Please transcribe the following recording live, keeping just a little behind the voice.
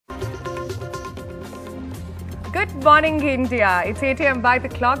Good morning, India. It's 8 a.m. by the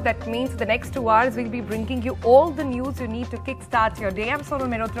clock. That means the next 2 hours we'll be bringing you all the news you need to kickstart your day. I'm Sonal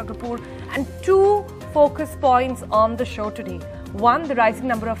Mehrotra Kapoor, and two focus points on the show today. One, the rising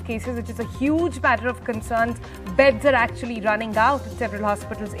number of cases, which is a huge matter of concern. Beds are actually running out in several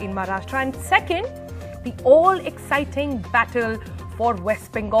hospitals in Maharashtra. And second, the all-exciting battle for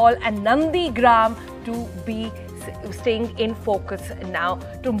West Bengal and Nandigram to be staying in focus now.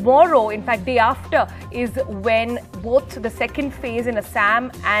 Tomorrow, in fact day after, is when both the second phase in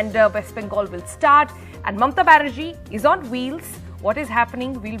Assam and West Bengal will start, and Mamata Banerjee is on wheels. What is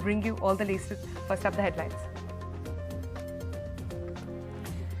happening? We'll bring you all the latest. First up, the headlines.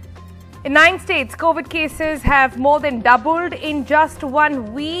 In 9 states, COVID cases have more than doubled in just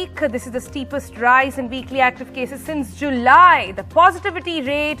 1 week. This is the steepest rise in weekly active cases since July. The positivity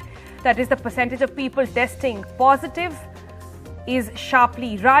rate, that is the percentage of people testing positive, is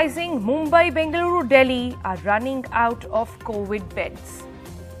sharply rising. Mumbai, Bengaluru, Delhi are running out of COVID beds.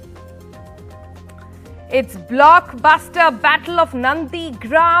 It's Blockbuster Battle of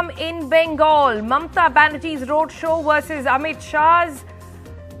Nandigram in Bengal. Mamata Banerjee's roadshow versus Amit Shah's.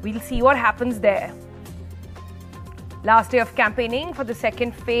 We'll see what happens there. Last day of campaigning for the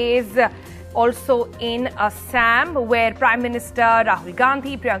second phase also in Assam, where Prime Minister Rahul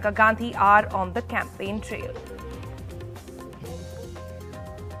Gandhi, Priyanka Gandhi are on the campaign trail.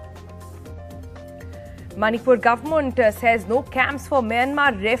 Manipur government says no camps for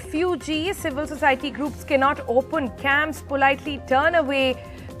Myanmar refugees. Civil society groups cannot open camps, politely turn away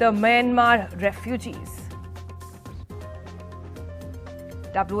the Myanmar refugees.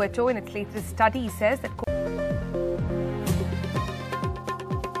 WHO in its latest study says that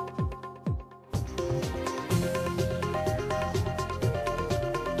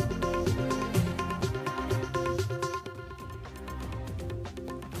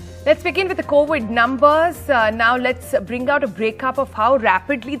Let's begin with the COVID numbers. Now let's bring out a breakup of how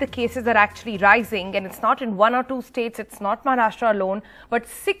rapidly the cases are actually rising. And it's not in 1 or 2 states, it's not Maharashtra alone, but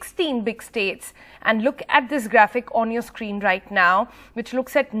 16 big states. And look at this graphic on your screen right now, which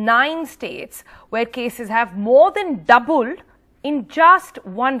looks at 9 states where cases have more than doubled in just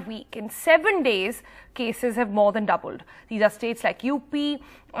 1 week. In 7 days, cases have more than doubled. These are states like UP,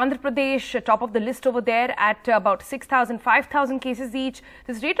 Andhra Pradesh, top of the list over there at about 6,000, 5,000 cases each.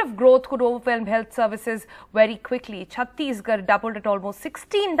 This rate of growth could overwhelm health services very quickly. Chhattisgarh doubled at almost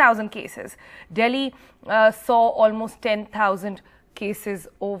 16,000 cases. Delhi saw almost 10,000 cases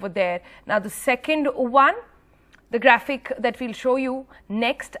over there. Now, the second one, the graphic that we'll show you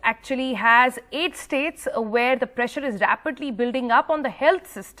next, actually has 8 states where the pressure is rapidly building up on the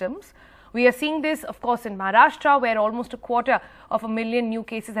health systems. We are seeing this, of course, in Maharashtra, where almost 250,000 new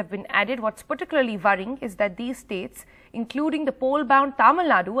cases have been added. What's particularly worrying is that these states, including the pole-bound Tamil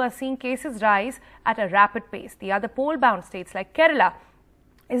Nadu, are seeing cases rise at a rapid pace. The other pole-bound states like Kerala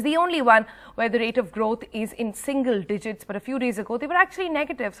is the only one where the rate of growth is in single digits. But a few days ago, they were actually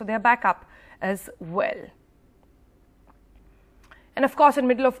negative, so they're back up as well. And of course, in the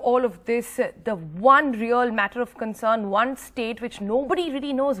middle of all of this, the one real matter of concern, one state which nobody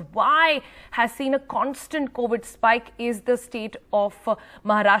really knows why has seen a constant COVID spike, is the state of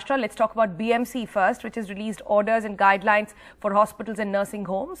Maharashtra. Let's talk about BMC first, which has released orders and guidelines for hospitals and nursing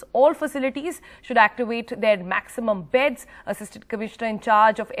homes. All facilities should activate their maximum beds. Assistant Commissioner in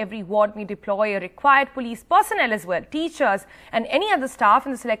charge of every ward may deploy a required police personnel as well, teachers and any other staff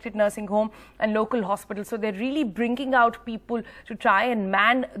in the selected nursing home and local hospitals. So they're really bringing out people to try and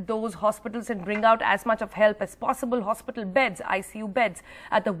man those hospitals and bring out as much of help as possible. Hospital beds, ICU beds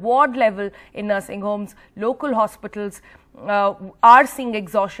at the ward level in nursing homes, local hospitals are seeing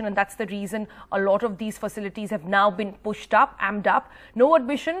exhaustion, and that's the reason a lot of these facilities have now been pushed up, amped up. No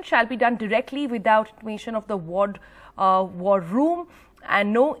admission shall be done directly without admission of the ward room,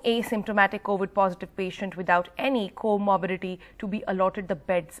 and no asymptomatic COVID positive patient without any comorbidity to be allotted the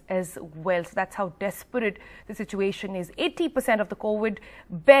beds as well. So that's how desperate the situation is. 80% of the COVID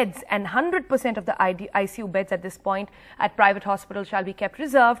beds and 100% of the ICU beds at this point at private hospitals shall be kept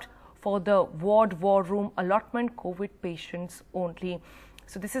reserved for the war room allotment, COVID patients only.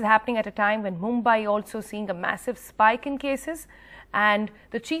 So this is happening at a time when Mumbai also seeing a massive spike in cases. And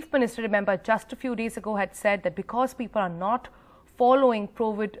the Chief Minister, remember, just a few days ago had said that because people are not following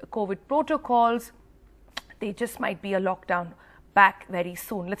COVID protocols, they just might be a lockdown back very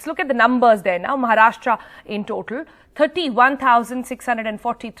soon. Let's look at the numbers there now. Maharashtra in total,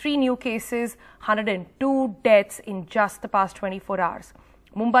 31,643 new cases, 102 deaths in just the past 24 hours.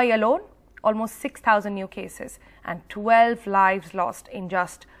 Mumbai alone, almost 6,000 new cases and 12 lives lost in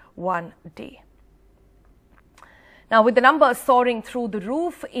just 1 day. Now, with the numbers soaring through the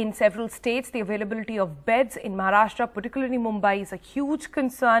roof in several states, the availability of beds in Maharashtra, particularly Mumbai, is a huge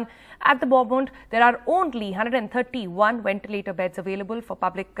concern. At the moment, there are only 131 ventilator beds available for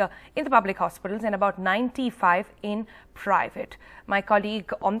in the public hospitals and about 95 in private. My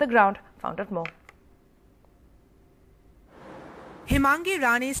colleague on the ground found out more. Himangi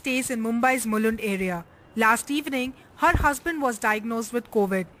Rane stays in Mumbai's Mulund area. Last evening, her husband was diagnosed with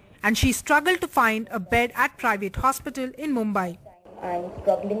COVID and she struggled to find a bed at private hospital in Mumbai. I'm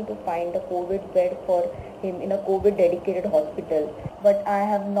struggling to find a COVID bed for him in a COVID dedicated hospital, but I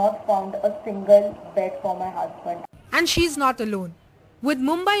have not found a single bed for my husband. And she's not alone. With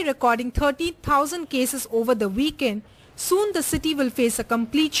Mumbai recording 30,000 cases over the weekend, soon the city will face a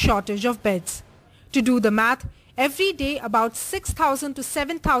complete shortage of beds. To do the math, every day about 6,000 to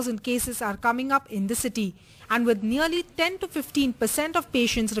 7,000 cases are coming up in the city. And with nearly 10 to 15% of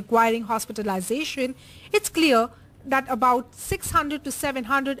patients requiring hospitalization, it's clear that about 600 to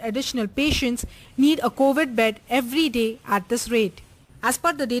 700 additional patients need a COVID bed every day at this rate. As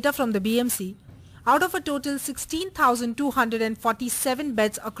per the data from the BMC, out of a total 16,247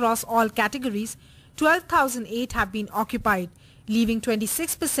 beds across all categories, 12,008 have been occupied, leaving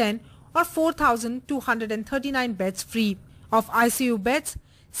 26% or 4,239 beds free. Of ICU beds,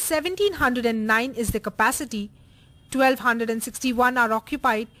 1,709 is the capacity, 1,261 are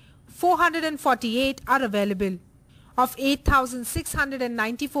occupied, 448 are available. Of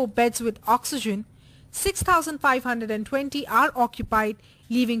 8,694 beds with oxygen, 6,520 are occupied,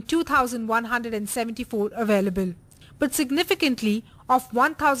 leaving 2,174 available. But significantly, of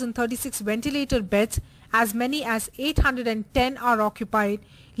 1,036 ventilator beds, as many as 810 are occupied,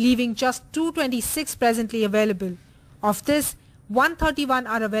 leaving just 226 presently available. Of this, 131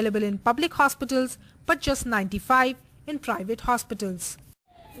 are available in public hospitals, but just 95 in private hospitals.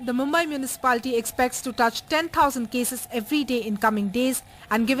 The Mumbai municipality expects to touch 10,000 cases every day in coming days,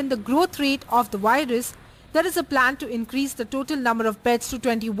 and given the growth rate of the virus, there is a plan to increase the total number of beds to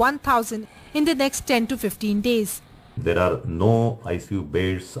 21,000 in the next 10 to 15 days. There are no ICU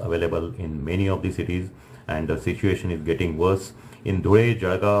beds available in many of the cities, and the situation is getting worse. In Dhule,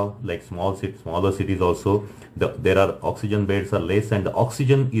 Jalgaon, like smaller cities also, there are oxygen beds are less, and the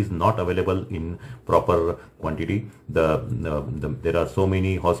oxygen is not available in proper quantity. There are so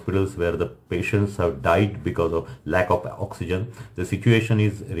many hospitals where the patients have died because of lack of oxygen. The situation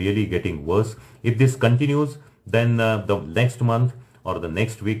is really getting worse. If this continues, then the next month or the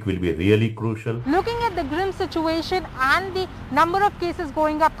next week will be really crucial. Looking at the grim situation and the number of cases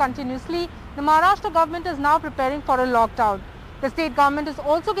going up continuously, the Maharashtra government is now preparing for a lockdown. The state government is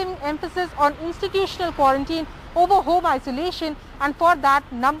also giving emphasis on institutional quarantine over home isolation, and for that,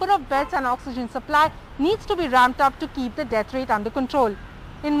 number of beds and oxygen supply needs to be ramped up to keep the death rate under control.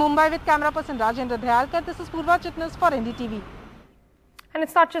 In Mumbai with camera person Rajendra Dhyalkar, this is Purva Chitnis for NDTV. And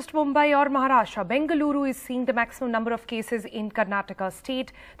it's not just Mumbai or Maharashtra. Bengaluru is seeing the maximum number of cases in Karnataka,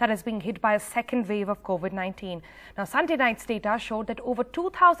 state that is being hit by a second wave of COVID-19. Now, Sunday night's data showed that over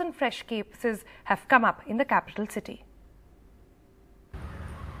 2,000 fresh cases have come up in the capital city.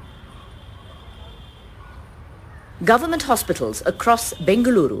 Government hospitals across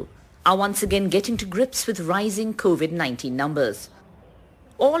Bengaluru are once again getting to grips with rising COVID-19 numbers.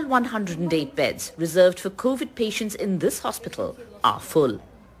 All 108 beds reserved for COVID patients in this hospital are full.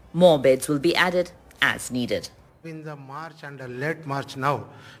 More beds will be added as needed. In the March and late March now,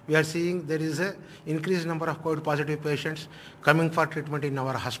 we are seeing there is an increased number of COVID positive patients coming for treatment in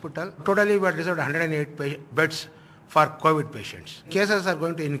our hospital. Totally we have reserved 108 beds for COVID patients. Cases are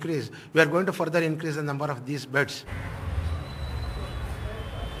going to increase. We are going to further increase the number of these beds.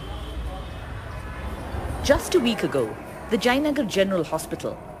 Just a week ago, the Jainagar General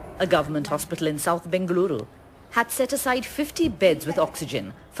Hospital, a government hospital in South Bengaluru, had set aside 50 beds with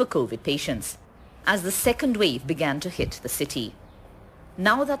oxygen for COVID patients as the second wave began to hit the city.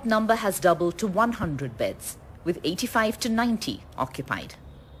 Now that number has doubled to 100 beds, with 85 to 90 occupied.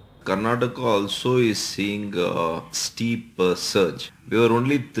 Karnataka also is seeing a steep surge. We were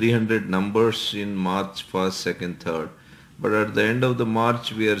only 300 numbers in March 1st, 2nd, 3rd. But at the end of the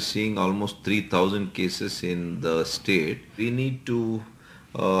March, we are seeing almost 3,000 cases in the state. We need to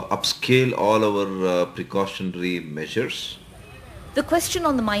upscale all our precautionary measures. The question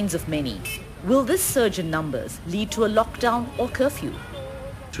on the minds of many, will this surge in numbers lead to a lockdown or curfew?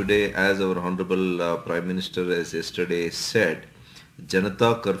 Today, as our Honorable Prime Minister has yesterday said,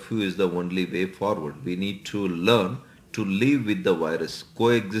 Janata curfew is the only way forward. We need to learn to live with the virus.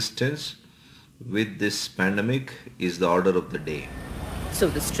 Coexistence with this pandemic is the order of the day. So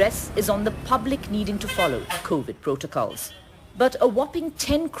the stress is on the public needing to follow COVID protocols. But a whopping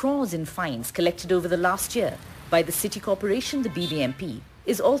 10 crores in fines collected over the last year by the city corporation, the BBMP,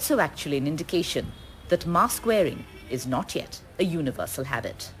 is also actually an indication that mask wearing is not yet a universal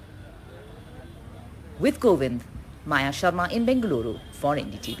habit. With Govind, Maya Sharma in Bengaluru for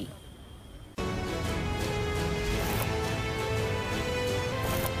NDTV.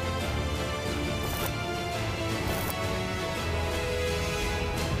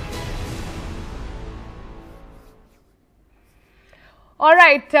 All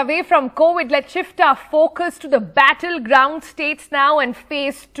right, away from COVID, let's shift our focus to the battleground states now, and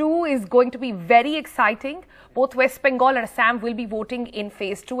phase 2 is going to be very exciting. Both West Bengal and Assam will be voting in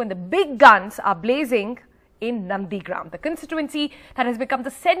phase 2, and the big guns are blazing in Nandigram, the constituency that has become the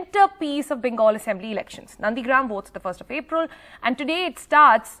centerpiece of Bengal Assembly elections. Nandigram votes the 1st of April, and today it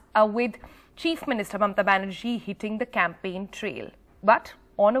starts with Chief Minister Mamata Banerjee hitting the campaign trail, but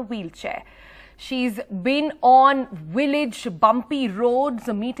on a wheelchair. She's been on village bumpy roads,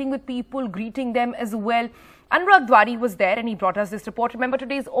 meeting with people, greeting them as well. Anurag Dwari was there and he brought us this report. Remember,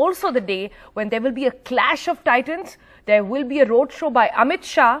 today is also the day when there will be a clash of titans. There will be a roadshow by Amit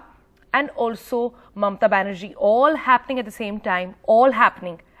Shah and also Mamata Banerjee, all happening at the same time, all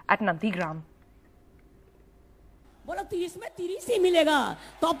happening at Nandigram. बोला 30 में 30 ही मिलेगा,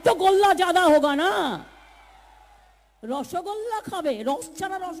 तब तो गोल्ला ज़्यादा होगा ना? रसगोल्ला खाबे, रस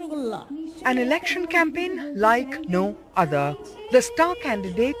छाड़ा rasgulla. An election campaign like no other. The star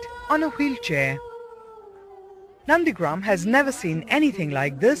candidate on a wheelchair. Nandigram has never seen anything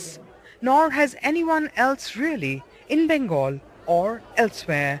like this, nor has anyone else really in Bengal or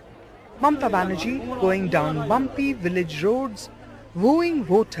elsewhere. Mamata Banerjee going down bumpy village roads, wooing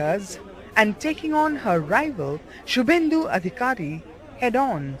voters and taking on her rival Suvendu Adhikari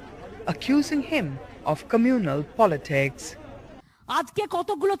head-on, accusing him of communal politics. আজকে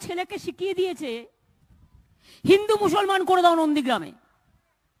কতগুলো ছেলেকে শিখিয়ে দিয়েছে হিন্দু মুসলমান করে দাও নন্দীগ্রামে,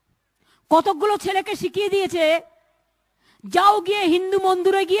 কতগুলো ছেলেকে শিখিয়ে দিয়েছে যাও গিয়ে হিন্দু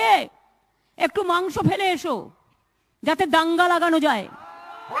মন্দিরে গিয়ে একটু মাংস ফেলে এসো যাতে দাঙ্গা লাগানো যায়.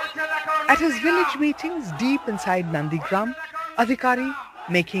 At his village meetings deep inside Nandigram, Adhikari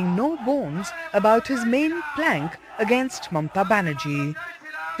making no bones about his main plank against Mamata Banerjee,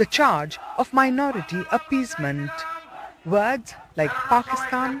 the charge of minority appeasement. Words like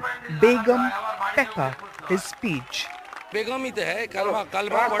Pakistan, Begum, pepper his speech. बेगम ही तो है, कलमा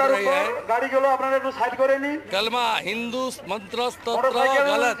कलमा पढ़ रही है, गाड़ी चलो अपना रेटू साइड करे नहीं, कलमा हिंदू मंत्र स्तोत्र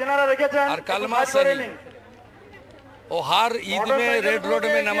गलत और कलमा सही. और हर ईद में रेड रोड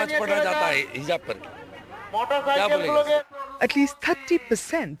में नमाज पढ़ा जाता है हिजाब पर. क्या बोलेंगे? At least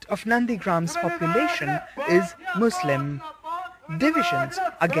 30% of Nandigram's population is Muslim. Divisions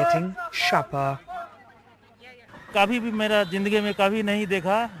are getting sharper. कभी भी मेरा जिंदगी में कभी नहीं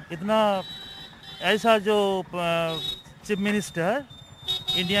देखा इतना ऐसा जो चीफ मिनिस्टर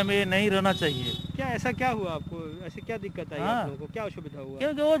इंडिया में नहीं रहना चाहिए. क्या ऐसा क्या हुआ आपको, ऐसे क्या दिक्कत आई आप लोगों को, क्या असुविधा हुआ?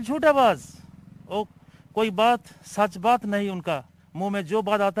 क्योंकि वो झूठाबाज, वो कोई बात सच बात नहीं, उनका मुंह में जो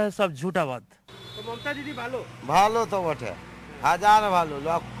बात आता है सब झूठा बात. तो ममता दीदी भालो भालो तो बटे हजार भालो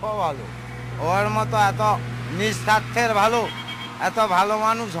लक्ष भालो ওর মতো এত নিঃস্বার্থের ভালো এত ভালো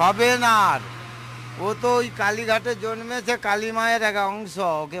মানুষ হবে না. আর ও তো ওই কালীঘাটে জন্মেছে, কালী মায়ের এক অংশ,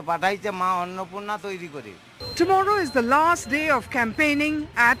 ওকে পাঠাইছে মা অন্নপূর্ণা তৈরি করে. Tomorrow is the last day of campaigning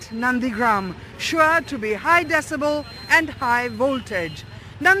at Nandigram, sure to be high decibel and high voltage.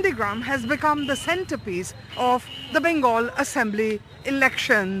 Nandigram has become the centerpiece of the Bengal Assembly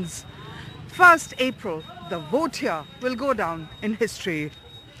elections. 1st April, the vote here will go down in history.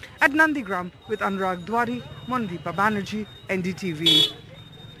 At Nandigram with Anurag Dwari, Mamata Banerjee, NDTV.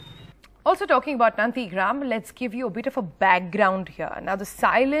 Also talking about Nandigram, let's give you a bit of a background here. Now, the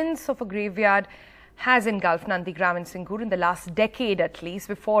silence of a graveyard has engulfed Nandigram and Singur in the last decade at least,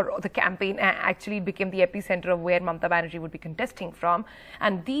 before the campaign actually became the epicenter of where Mamata Banerjee would be contesting from.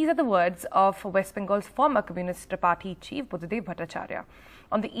 And these are the words of West Bengal's former Communist Party chief, Buddhadev Bhattacharya.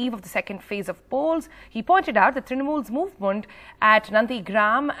 On the eve of the second phase of polls, he pointed out that Trinamool's movement at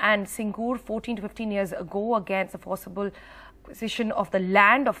Nandigram and Singur 14 to 15 years ago against the forcible acquisition of the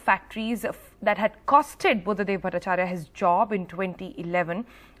land of factories that had costed Buddhadev Bhattacharya his job in 2011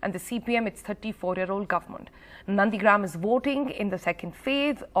 and the CPM its 34-year-old government. Nandigram is voting in the second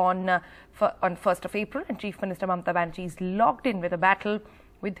phase on 1st of April, and Chief Minister Mamata Banerjee is locked in with a battle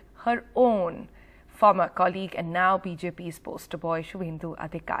with her own former colleague and now BJP's poster boy Suvendu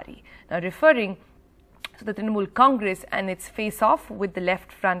Adhikari. Now, referring to the Trinamool Congress and its face-off with the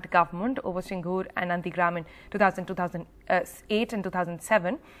left front government over Singur and Nandigram in 2008 and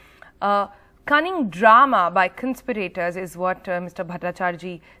 2007, cunning drama by conspirators is what Mr.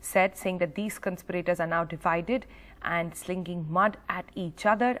 Bhattacharya said, saying that these conspirators are now divided and slinging mud at each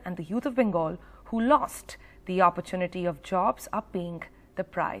other and the youth of Bengal who lost the opportunity of jobs are paying the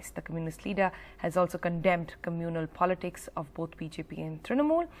price. The communist leader has also condemned communal politics of both BJP and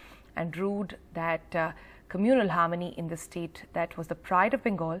Trinamool and ruled that communal harmony in the state that was the pride of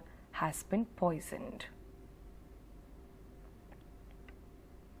Bengal has been poisoned.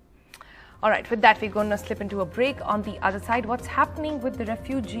 All right, with that, we're going to slip into a break. On the other side, what's happening with the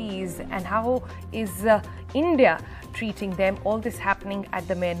refugees and how is India treating them? All this happening at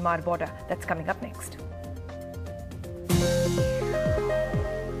the Myanmar border. That's coming up next.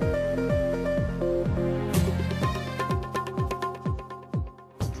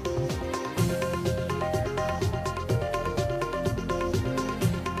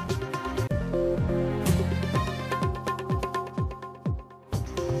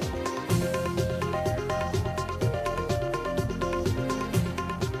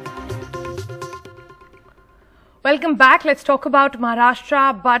 Welcome back. Let's talk about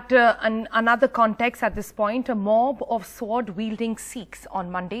Maharashtra, but another context at this point. A mob of sword-wielding Sikhs on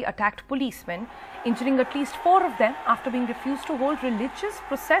Monday attacked policemen, injuring at least 4 of them after being refused to hold religious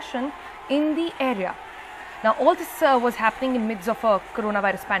procession in the area. Now, all this was happening in midst of a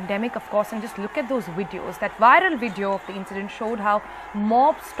coronavirus pandemic, of course, and just look at those videos. That viral video of the incident showed how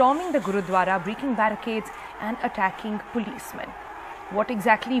mob storming the Gurudwara, breaking barricades and attacking policemen. What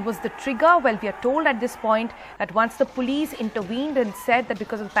exactly was the trigger? Well, we are told at this point that once the police intervened and said that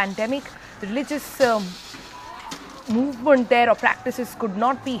because of the pandemic, the religious movement there or practices could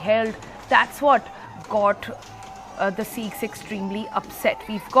not be held, that's what got the Sikhs extremely upset.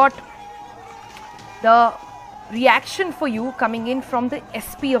 We've got the reaction for you coming in from the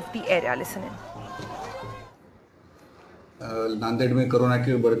SP of the area. Listen in. Nanded में corona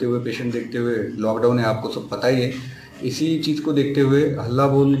के बढ़ते हुए patient देखते हुए lockdown है, आपको सब पता ही है। इसी चीज़ को देखते हुए हल्ला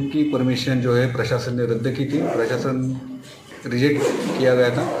बोल की परमिशन जो है प्रशासन ने रद्द की थी, प्रशासन रिजेक्ट किया गया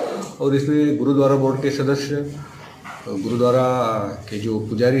था और इसमें गुरुद्वारा बोर्ड के सदस्य, गुरुद्वारा के जो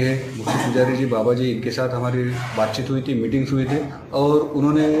पुजारी है, मुख्य पुजारी जी, बाबा जी, इनके साथ हमारी बातचीत हुई थी, मीटिंग्स हुई थे और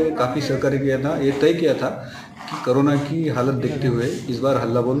उन्होंने काफ़ी सहकार्य किया था। ये तय किया था कि कोरोना की हालत देखते हुए इस बार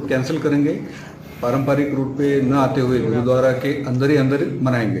हल्ला बोल कैंसिल करेंगे, पारंपरिक रूट पे न आते हुए गुरुद्वारा के अंदर ही अंदर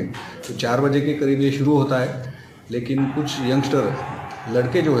मनाएंगे। तो 4 बजे के करीब ये शुरू होता है, लेकिन कुछ यंगस्टर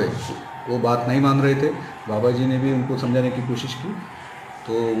लड़के जो है वो बात नहीं मान रहे थे। बाबा जी ने भी उनको समझाने की कोशिश की,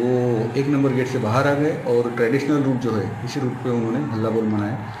 तो वो 1 नंबर गेट से बाहर आ गए और ट्रेडिशनल रूट जो है इसी रूट पे उन्होंने हल्ला बोल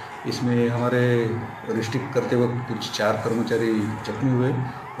मनाया। इसमें हमारे रिस्ट्रिक्ट करते वक्त कुछ 4 कर्मचारी जख्मी हुए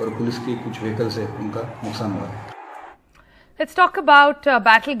और पुलिस की कुछ व्हीकल से उनका नुकसान हुआ है। Let's talk about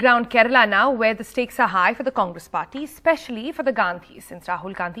battleground Kerala now, where the stakes are high for the Congress party, especially for the Gandhis, since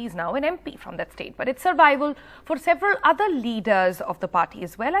Rahul Gandhi is now an MP from that state. But it's survival for several other leaders of the party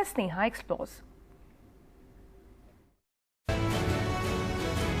as well, as Sneha explores.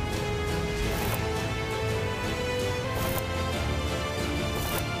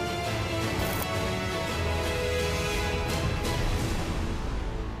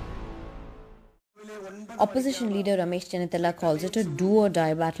 Opposition leader Ramesh Chennithala calls it a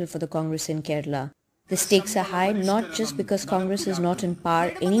do-or-die battle for the Congress in Kerala. The stakes are high not just because Congress is not in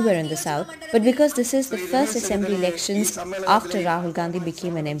power anywhere in the south, but because this is the first assembly elections after Rahul Gandhi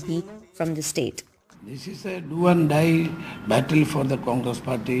became an MP from the state. This is a do-and-die battle for the Congress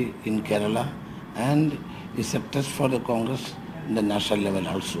party in Kerala, and it's a test for the Congress in the national level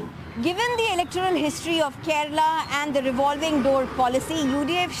also. Given the electoral history of Kerala and the revolving door policy,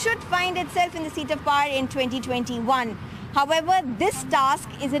 UDF should find itself in the seat of power in 2021. However, this task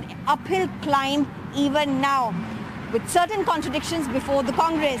is an uphill climb even now, with certain contradictions before the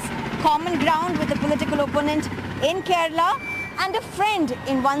Congress, common ground with the political opponent in Kerala, and a friend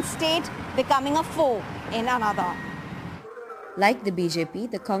in one state becoming a foe in another. Like the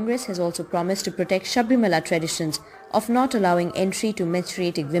BJP, the Congress has also promised to protect Sabrimala traditions of not allowing entry to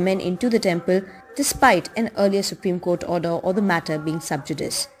menstruating women into the temple despite an earlier Supreme Court order or the matter being sub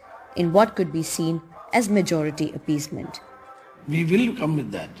judice, in what could be seen as majority appeasement. We will come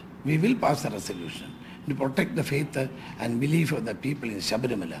with that. We will pass a resolution to protect the faith and belief of the people in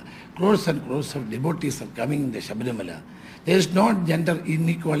Sabrimala. Crores and crores of devotees are coming in the Sabrimala. There is not gender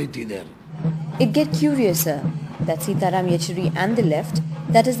inequality there. It gets curiouser that Sitaram Yechuri and the left,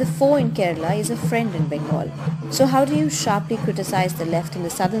 that is the foe in Kerala, is a friend in Bengal. So how do you sharply criticize the left in the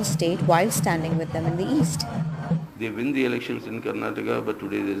southern state while standing with them in the east? They win the elections in Karnataka, but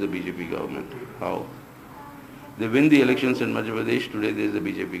today there is a BJP government. How? They win the elections in Madhya Pradesh, today there is a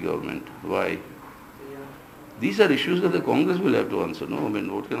BJP government. Why? These are issues that the Congress will have to answer. No, I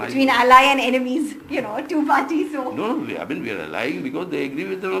mean, what can I say? Between ally and enemies, you know, two parties. So. No, we are allying because they agree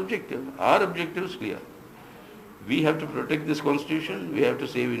with an objective. Our objective is clear. We have to protect this constitution. We have to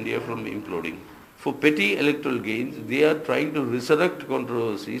save India from imploding. for petty electoral gains, they are trying to resurrect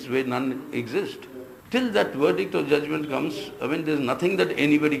controversies where none exist. Till that verdict or judgment comes, I mean, there's nothing that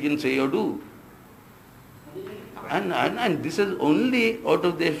anybody can say or do. And this is only out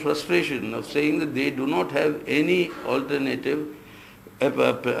of their frustration of saying that they do not have any alternative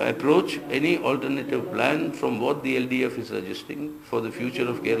approach, any alternative plan from what the LDF is suggesting for the future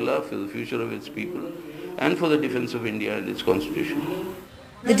of Kerala, for the future of its people, and for the defense of India and its constitution.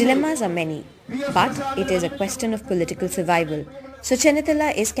 The dilemmas are many, but it is a question of political survival. So Chennithala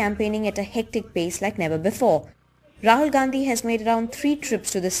is campaigning at a hectic pace like never before. Rahul Gandhi has made around 3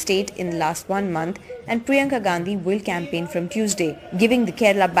 trips to the state in the last 1 month, and Priyanka Gandhi will campaign from Tuesday, giving the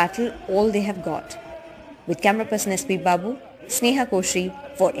Kerala battle all they have got. With camera person SP Babu, Sneha Koshri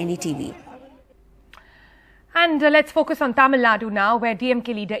for NDTV. And let's focus on Tamil Nadu now, where DMK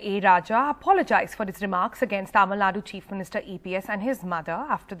leader A. Raja apologized for his remarks against Tamil Nadu Chief Minister EPS and his mother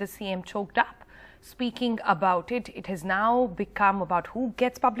after the CM choked up. Speaking about it, it has now become about who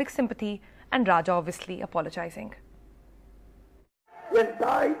gets public sympathy, and Raja obviously apologizing.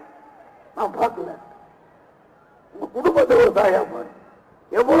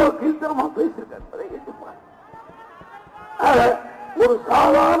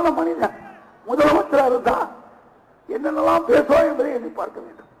 என்னென்னலாம் பேசுவோம் என்பதை எண்ணி பார்க்க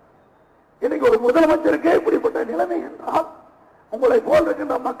வேண்டும். இன்னைக்கு ஒரு முதலமைச்சருக்கே இப்படிப்பட்ட நிலைமை என்றால் உங்களை போல்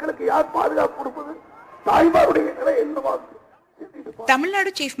இருக்கின்ற மக்களுக்கு யார் பாதுகாப்பு கொடுப்பது? தாய்மாருடைய நிலை என்னவாகும்? Tamil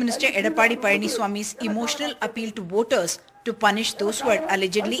Nadu Chief Minister Edappadi Palaniswamy's emotional appeal to voters to punish those who had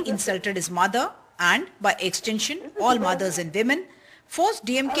allegedly insulted his mother and, by extension, all mothers and women, forced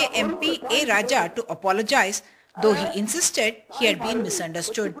DMK MP A. Raja to apologize, though he insisted he had been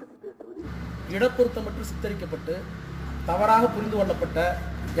misunderstood. இடப்பொருத்தமற்று சித்தரிக்கப்பட்டு தவறாக புரிந்து கொள்ளப்பட்ட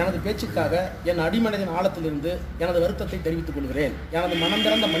எனது பேச்சுக்காக என் அடிமனதின் ஆழத்திலிருந்து எனது வருத்தத்தை தெரிவித்துக் கொள்கிறேன். எனது மனம்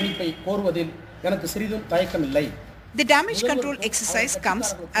திறந்த மன்னிப்பை கோருவதில் எனக்கு சிறிதும் தயக்கமில்லை. The damage control exercise comes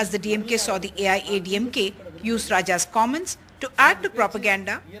as the DMK saw the AIADMK use Raja's comments to add to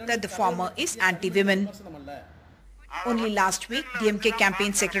propaganda that the former is anti-women. Only last week, DMK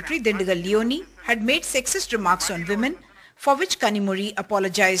campaign secretary Dindigal Leone had made sexist remarks on women, for which Kanimuri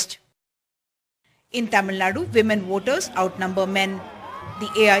apologized. In Tamil Nadu, women voters outnumber men. The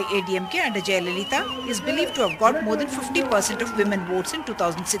AIADMK under Jayalalitha is believed to have got more than 50% of women votes in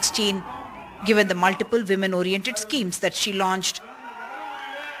 2016, given the multiple women-oriented schemes that she launched.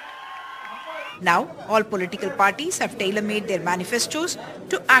 Now, all political parties have tailor-made their manifestos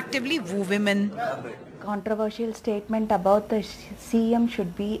to actively woo women. Controversial statement about the CM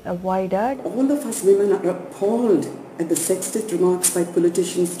should be avoided. All of us women are appalled at the sexist remarks by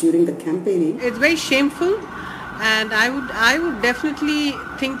politicians during the campaigning. It's very shameful, and I would definitely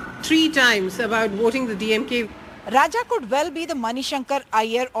think 3 times about voting the DMK. Raja could well be the Manishankar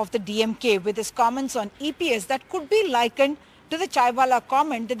Iyer of the DMK with his comments on EPS that could be likened to the Chaiwala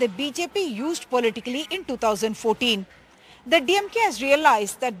comment that the BJP used politically in 2014. The DMK has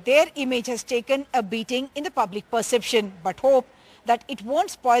realized that their image has taken a beating in the public perception, but hope that it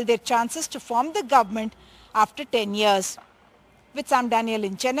won't spoil their chances to form the government after 10 years. With Sam Daniel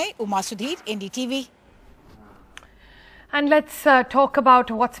in Chennai, Uma Sudhir, NDTV. And let's talk about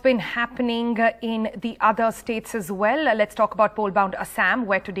what's been happening in the other states as well. Let's talk about poll-bound Assam,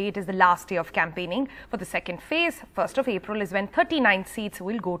 where today it is the last day of campaigning for the second phase. 1st of April is when 39 seats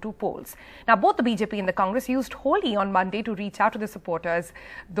will go to polls. Now, both the BJP and the Congress used Holi on Monday to reach out to the supporters,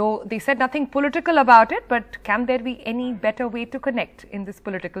 though they said nothing political about it. But can there be any better way to connect in this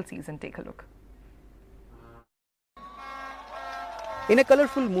political season? Take a look. In a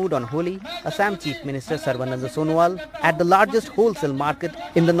colourful mood on Holi, Assam Chief Minister Sarvananda Sonowal at the largest wholesale market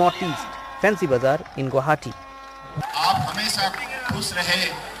in the northeast, Fancy Bazaar in Guwahati. आप हमेशा खुश रहे,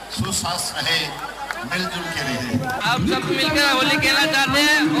 सुस्वस्थ रहे, मिलजुल के रहे। आप सब मिलकर होली खेलना चाहते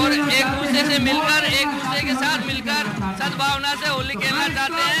हैं और एक दूसरे से मिलकर, एक दूसरे के साथ मिलकर सद्भावना से होली खेलना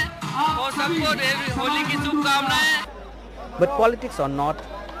चाहते हैं और सबको होली की शुभकामनाएं। But politics or not,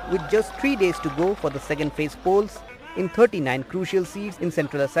 with just 3 days to go for the second phase polls, in 39 crucial seats in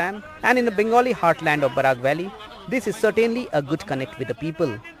central Assam and in the Bengali heartland of Barak Valley, this is certainly a good connect with the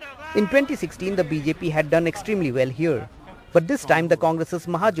people. In 2016, the BJP had done extremely well here. But this time, the Congress's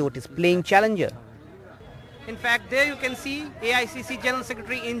Mahajot is playing challenger. In fact, there you can see AICC General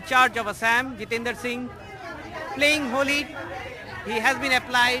Secretary in charge of Assam, Jitendra Singh, playing Holi. He has been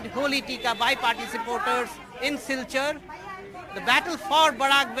applied Holi Tika by party supporters in Silchar. The battle for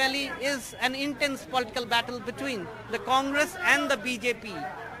Barak Valley is an intense political battle between the Congress and the BJP,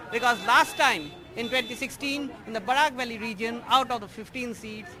 because last time in 2016 in the Barak Valley region, out of the 15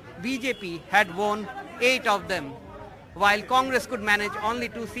 seats, BJP had won 8 of them. while Congress could manage only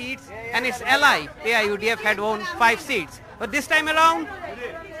 2 seats and its ally AIUDF had won 5 seats. But this time around,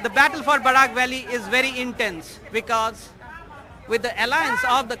 the battle for Barak Valley is very intense because with the alliance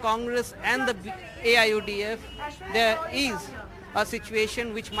of the Congress and the AIUDF, there is a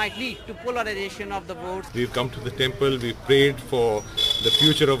situation which might lead to polarization of the votes. We've come to the temple, we've prayed for the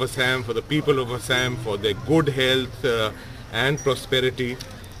future of Assam, for the people of Assam, for their good health and prosperity,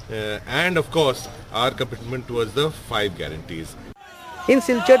 and of course our commitment towards the 5 guarantees. In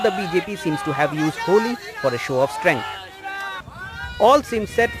Silchar, the BJP seems to have used Holi for a show of strength. All seems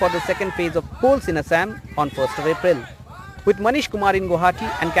set for the second phase of polls in Assam on 1st of April. With Manish Kumar in Guwahati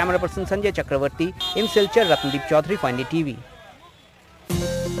and camera person Sanjay Chakravarti in Silchar, Ratndeep Chaudhary for NDTV.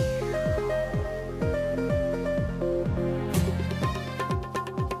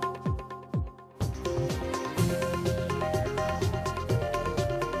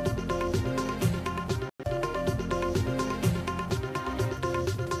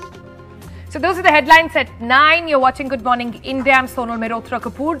 So those are the headlines at 9. You're watching Good Morning India. I'm Sonal Mehrotra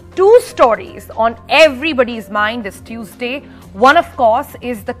Kapoor. 2 stories on everybody's mind this Tuesday. One, of course,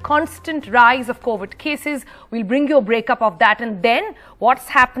 is the constant rise of COVID cases. We'll bring you a breakup of that. And then what's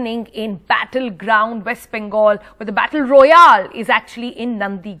happening in battleground West Bengal, where the battle royale is actually in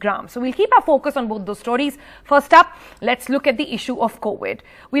Nandigram. So we'll keep our focus on both those stories. First up, let's look at the issue of COVID.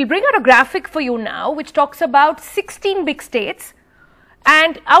 We'll bring out a graphic for you now, which talks about 16 big states.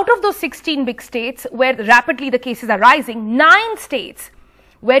 And out of those 16 big states where rapidly the cases are rising, 9 states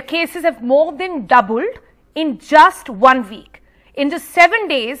where cases have more than doubled in just 1 week. In just 7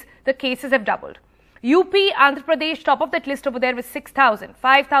 days, the cases have doubled. UP, Andhra Pradesh, top of that list over there with 6,000,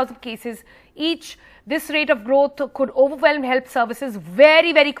 5,000 cases each. This rate of growth could overwhelm health services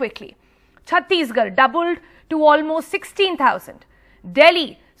very, very quickly. Chhattisgarh doubled to almost 16,000.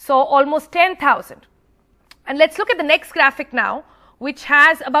 Delhi saw almost 10,000. And let's look at the next graphic now, which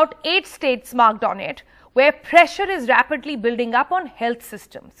has about 8 states marked on it, where pressure is rapidly building up on health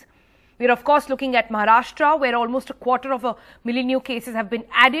systems. We're of course looking at Maharashtra, where almost 250,000 new cases have been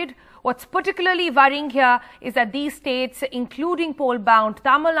added. What's particularly worrying here is that these states, including poll-bound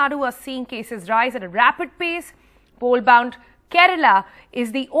Tamil Nadu, are seeing cases rise at a rapid pace. Poll-bound Kerala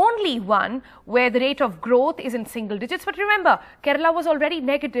is the only one where the rate of growth is in single digits. But remember, Kerala was already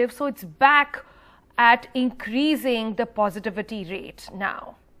negative, so it's back at increasing the positivity rate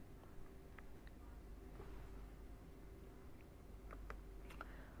now.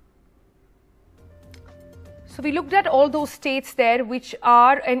 So we looked at all those states there which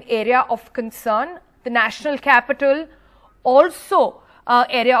are an area of concern. The national capital also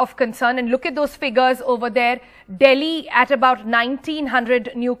area of concern, and look at those figures over there. Delhi at about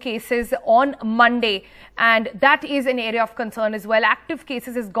 1,900 new cases on Monday, and that is an area of concern as well. Active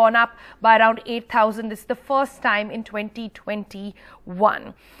cases has gone up by around 8,000. This is the first time in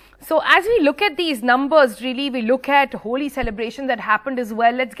 2021. So as we look at these numbers, really we look at Holi celebration that happened as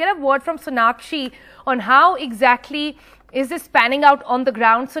well. Let's get a word from Sonakshi on how exactly is this panning out on the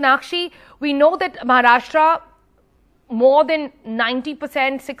ground. Sonakshi, we know that Maharashtra, more than 90%,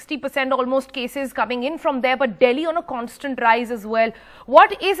 60% almost cases coming in from there, but Delhi on a constant rise as well.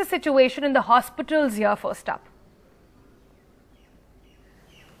 What is the situation in the hospitals here first up?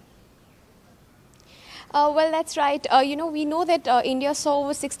 Well, that's right. We know that India saw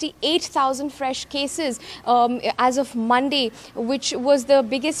over 68,000 fresh cases as of Monday, which was the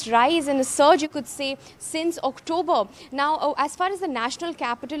biggest rise and a surge, you could say, since October. Now, as far as the national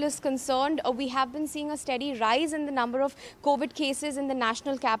capital is concerned, we have been seeing a steady rise in the number of COVID cases in the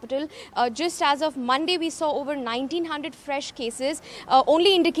national capital. Just as of Monday, we saw over 1,900 fresh cases,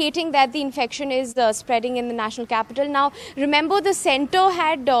 only indicating that the infection is spreading in the national capital. Now, remember, the centre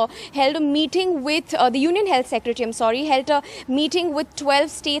had held a meeting with the Union Health Secretary, held a meeting with 12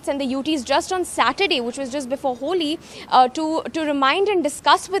 states and the UTs just on Saturday, which was just before Holi, to remind and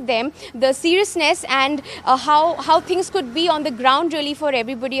discuss with them the seriousness and how things could be on the ground really for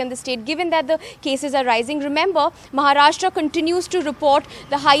everybody in the state, given that the cases are rising. Remember, Maharashtra continues to report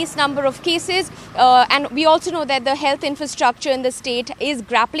the highest number of cases, and we also know that the health infrastructure in the state is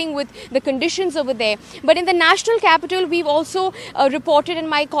grappling with the conditions over there. But in the national capital, we've also reported, and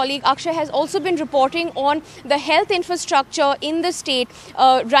my colleague Akshay has also been reporting on the health infrastructure in the state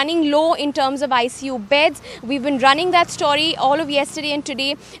running low in terms of ICU beds. We've been running that story all of yesterday and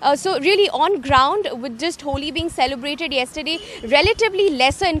today. So really on ground, with just Holi being celebrated yesterday, relatively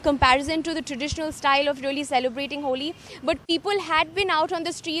lesser in comparison to the traditional style of really celebrating Holi. But people had been out on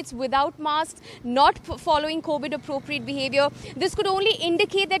the streets without masks, not following COVID appropriate behavior. This could only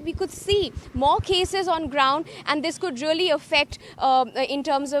indicate that we could see more cases on ground, and this could really affect in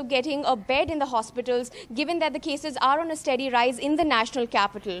terms of getting a bed in the hospitals hospitals, given that the cases are on a steady rise in the national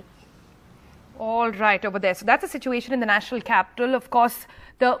capital? All right, over there. So that's the situation in the national capital. Of course,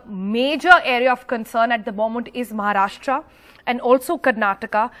 the major area of concern at the moment is Maharashtra and also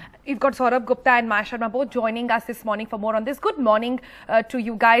Karnataka. We've got Saurabh Gupta and Maya Sharma both joining us this morning for more on this. Good morning to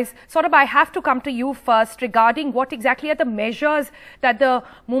you guys. Saurabh, I have to come to you first regarding what exactly are the measures that the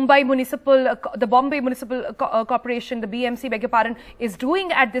Bombay Municipal Corporation, the BMC, beg your pardon, is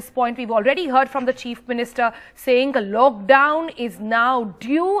doing at this point. We've already heard from the Chief Minister saying a lockdown is now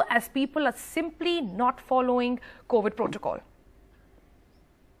due as people are simply not following COVID protocol.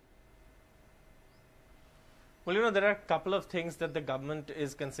 Well, there are a couple of things that the government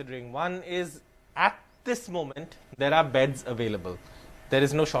is considering. One is, at this moment, there are beds available. There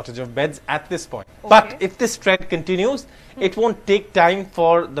is no shortage of beds at this point. Okay. But if this trend continues, it won't take time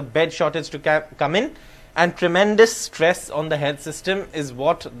for the bed shortage to come in. And tremendous stress on the health system is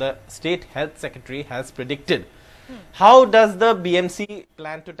what the State Health Secretary has predicted. How does the BMC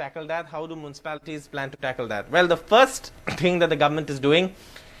plan to tackle that? How do municipalities plan to tackle that? Well, the first thing that the government is doing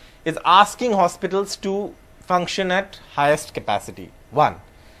is asking hospitals to function at highest capacity. One.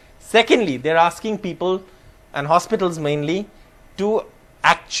 Secondly, they're asking people and hospitals mainly to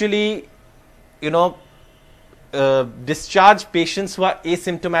actually, discharge patients who are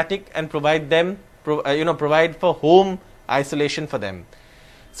asymptomatic and provide for home isolation for them.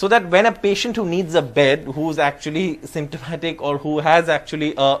 So that when a patient who needs a bed, who's actually symptomatic or who has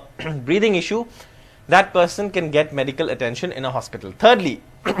actually a breathing issue, that person can get medical attention in a hospital. Thirdly,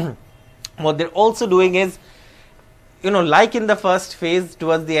 what they're also doing is, like in the first phase,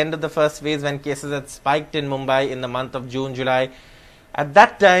 towards the end of the first phase, when cases had spiked in Mumbai in the month of June, July, at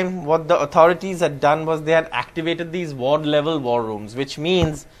that time, what the authorities had done was they had activated these ward-level war rooms, which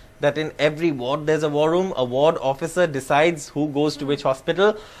means that in every ward there's a war room. A ward officer decides who goes to which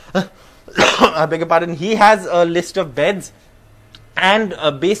hospital. I beg your pardon. He has a list of beds, and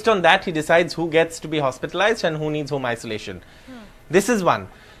based on that, he decides who gets to be hospitalized and who needs home isolation. This is one.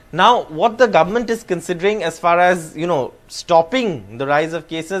 Now, what the government is considering as far as, stopping the rise of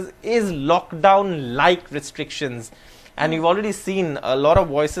cases is lockdown-like restrictions. And you've already seen a lot of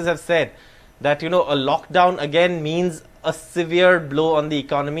voices have said that, a lockdown again means a severe blow on the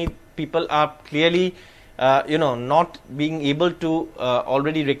economy. People are clearly, not being able to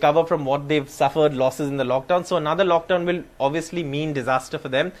already recover from what they've suffered losses in the lockdown. So another lockdown will obviously mean disaster for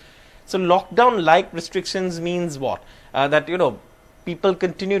them. So lockdown-like restrictions means what? That, people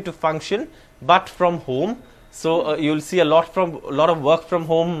continue to function, but from home. So you'll see a lot of work from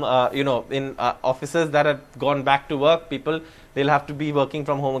home, in offices that have gone back to work. They'll have to be working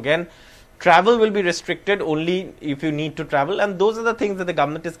from home again. Travel will be restricted only if you need to travel, and those are the things that the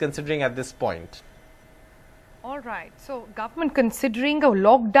government is considering at this point. All right. So, government considering a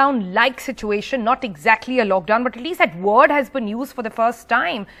lockdown-like situation, not exactly a lockdown, but at least that word has been used for the first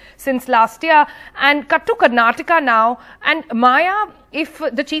time since last year. And cut to Karnataka now. And Maya, if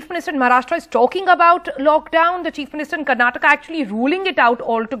the Chief Minister in Maharashtra is talking about lockdown, the Chief Minister in Karnataka actually ruling it out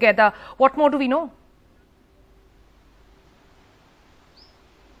altogether, what more do we know?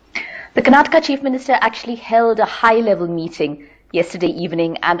 The Karnataka Chief Minister actually held a high-level meeting yesterday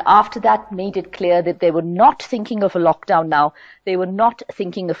evening, and after that made it clear that they were not thinking of a lockdown now. They were not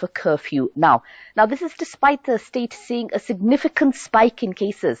thinking of a curfew now. Now, this is despite the state seeing a significant spike in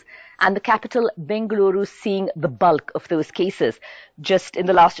cases and the capital, Bengaluru, seeing the bulk of those cases. Just in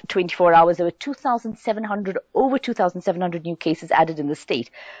the last 24 hours, there were over 2,700 new cases added in the state,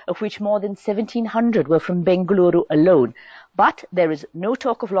 of which more than 1,700 were from Bengaluru alone. But there is no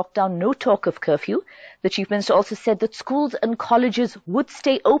talk of lockdown, no talk of curfew. The Chief Minister also said that schools and colleges would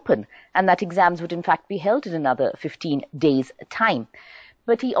stay open and that exams would in fact be held in another 15 days' time.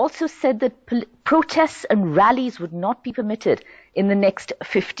 But he also said that protests and rallies would not be permitted in the next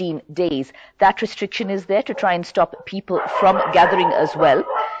 15 days. That restriction is there to try and stop people from gathering as well.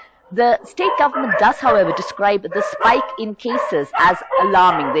 The state government does, however, describe the spike in cases as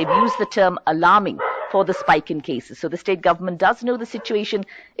alarming. They've used the term alarming for the spike in cases. So the state government does know the situation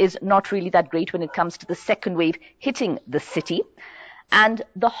is not really that great when it comes to the second wave hitting the city. And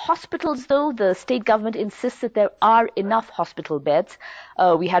the hospitals, though, the state government insists that there are enough hospital beds.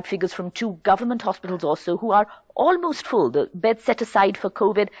 We had figures from 2 government hospitals also who are almost full. The beds set aside for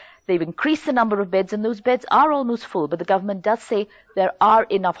COVID, they've increased the number of beds and those beds are almost full. But the government does say there are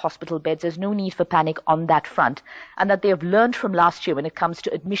enough hospital beds. There's no need for panic on that front. And that they have learned from last year when it comes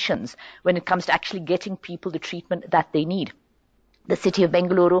to admissions, when it comes to actually getting people the treatment that they need. The city of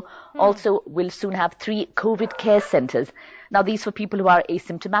Bengaluru also will soon have 3 COVID care centers. Now, these for people who are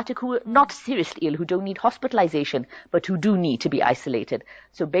asymptomatic, who are not seriously ill, who don't need hospitalization, but who do need to be isolated.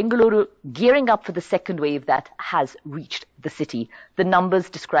 So Bengaluru gearing up for the second wave that has reached the city. The numbers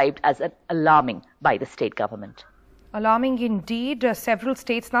described as alarming by the state government. Alarming indeed. Several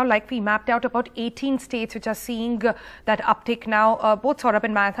states now, like we mapped out, about 18 states which are seeing that uptick now. Both Saurabh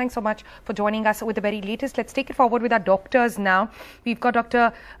and Maya, thanks so much for joining us with the very latest. Let's take it forward with our doctors now. We've got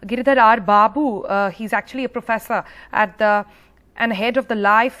Dr. Giridhar R. Babu. He's actually a professor at and head of the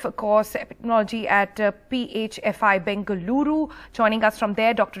life course epidemiology at PHFI Bengaluru. Joining us from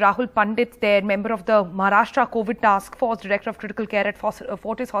there, Dr. Rahul Pandit, there, member of the Maharashtra COVID Task Force, Director of Critical Care at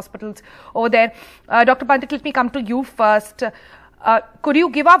Fortis Hospitals over there. Dr. Pandit, let me come to you first. Could you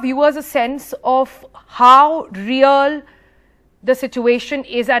give our viewers a sense of how real the situation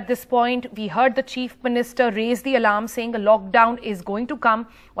is at this point? We heard the Chief Minister raise the alarm saying a lockdown is going to come,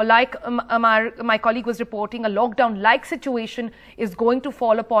 or like my colleague was reporting, a lockdown-like situation is going to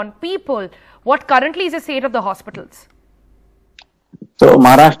fall upon people. What currently is the state of the hospitals? So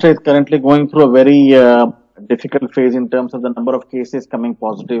Maharashtra is currently going through a very difficult phase in terms of the number of cases coming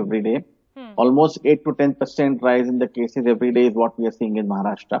positive every day. Almost 8 to 10% rise in the cases every day is what we are seeing in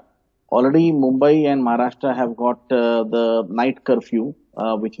Maharashtra. Already Mumbai and Maharashtra have got the night curfew,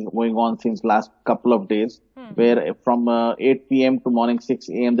 which is going on since last couple of days, where from 8 p.m. to morning 6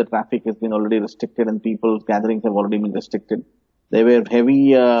 a.m. the traffic has been already restricted and people's gatherings have already been restricted. There were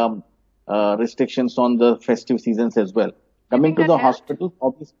heavy restrictions on the festive seasons as well. Coming to the hospital,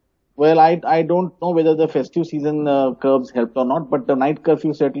 obviously, well, I don't know whether the festive season curbs helped or not, but the night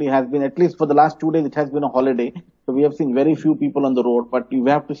curfew certainly has been, at least for the last 2 days, it has been a holiday. So we have seen very few people on the road, but you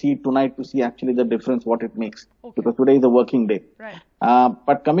have to see it tonight to see actually the difference, what it makes. Okay. Because today is a working day. Right.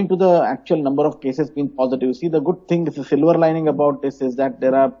 But coming to the actual number of cases being positive, see, the good thing, the silver lining about this is that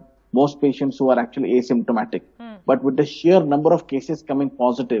there are most patients who are actually asymptomatic. But with the sheer number of cases coming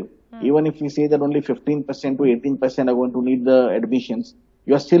positive, even if we say that only 15% to 18% are going to need the admissions,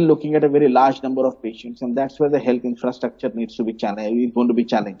 you are still looking at a very large number of patients, and that's where the health infrastructure needs to be is going to be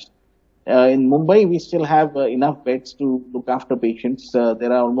challenged. In Mumbai, we still have enough beds to look after patients.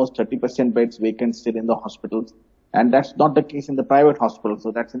 There are almost 30% beds vacant still in the hospitals, and that's not the case in the private hospitals.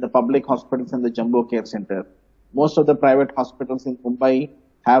 So that's in the public hospitals and the jumbo care center. Most of the private hospitals in Mumbai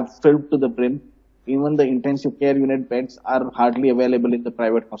have filled to the brim. Even the intensive care unit beds are hardly available in the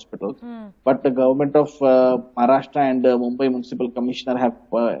private hospitals. But the government of Maharashtra and Mumbai Municipal Commissioner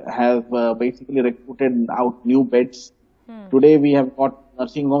have basically recruited out new beds. Today we have got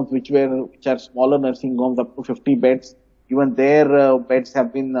nursing homes which are smaller nursing homes up to 50 beds. Even their beds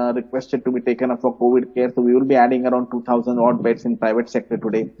have been requested to be taken up for COVID care. So we will be adding around 2,000 odd beds in private sector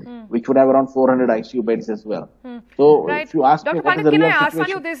today, which would have around 400 ICU beds as well. So if you ask me what is the real situation... Dr. Pandit, can I ask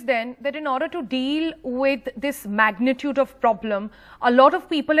you this then, that in order to deal with this magnitude of problem, a lot of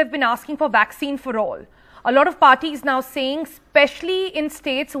people have been asking for vaccine for all. A lot of parties now saying, especially in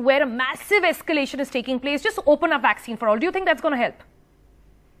states where a massive escalation is taking place, just open up vaccine for all. Do you think that's going to help?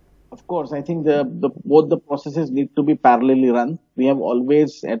 Of course, I think both the processes need to be parallelly run. We have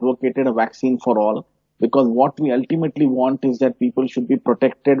always advocated a vaccine for all, because what we ultimately want is that people should be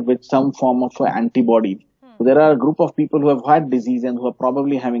protected with some form of antibody. So there are a group of people who have had disease and who are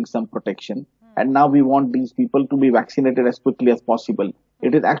probably having some protection. And now we want these people to be vaccinated as quickly as possible.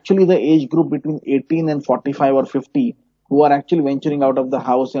 It is actually the age group between 18 and 45 or 50 who are actually venturing out of the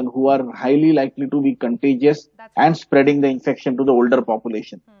house and who are highly likely to be contagious and spreading the infection to the older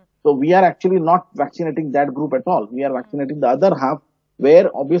population. So we are actually not vaccinating that group at all. We are vaccinating the other half, where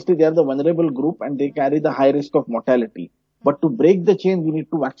obviously they are the vulnerable group and they carry the high risk of mortality. But to break the chain, we need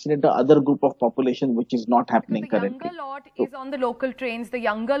to vaccinate the other group of population, which is not happening currently. The younger lot is on the local trains. The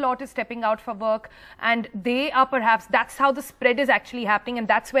younger lot is stepping out for work, and they are perhaps, that's how the spread is actually happening. And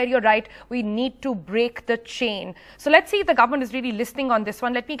that's where you're right. We need to break the chain. So let's see if the government is really listening on this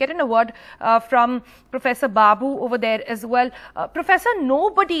one. Let me get in a word from Professor Babu over there as well. Professor,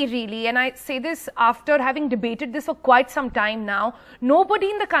 nobody really, and I say this after having debated this for quite some time now,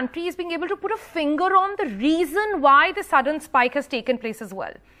 nobody in the country is being able to put a finger on the reason why the sudden spike has taken place as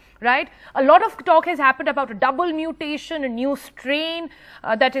well, right? A lot of talk has happened about a double mutation, a new strain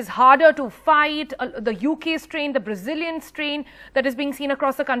that is harder to fight, the UK strain, the Brazilian strain that is being seen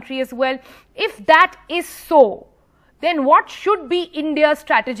across the country as well. If that is so, then what should be India's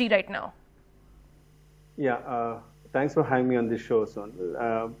strategy right now? Yeah, thanks for having me on this show,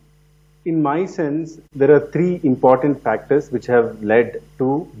 Sonal. In my sense, there are three important factors which have led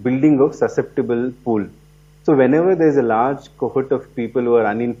to building of susceptible pool. So whenever there is a large cohort of people who are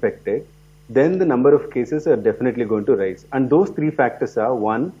uninfected, then the number of cases are definitely going to rise. And those three factors are: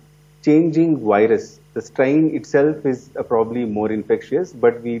 one, changing virus. The strain itself is probably more infectious,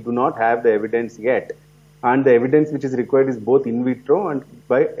 but we do not have the evidence yet. And the evidence which is required is both in vitro and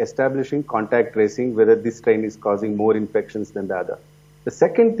by establishing contact tracing, whether this strain is causing more infections than the other. The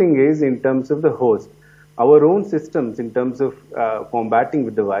second thing is in terms of the host. Our own systems in terms of combating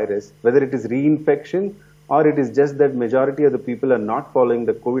with the virus, whether it is reinfection or it is just that majority of the people are not following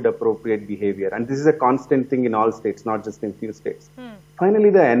the COVID appropriate behavior. And this is a constant thing in all states, not just in few states. Finally,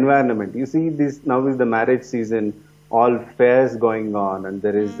 the environment. You see, this now is the marriage season, all fairs going on, and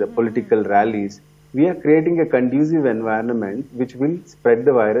there is political rallies. We are creating a conducive environment which will spread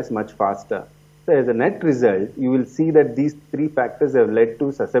the virus much faster. So as a net result, you will see that these three factors have led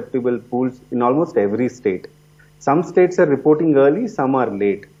to susceptible pools in almost every state. Some states are reporting early, some are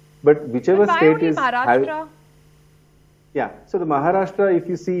late. But whichever state is... Maharashtra? Yeah, so the Maharashtra, if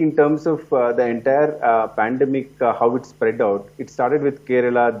you see in terms of the entire pandemic, how it spread out, it started with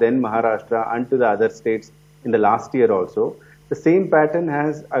Kerala, then Maharashtra, and to the other states in the last year also. The same pattern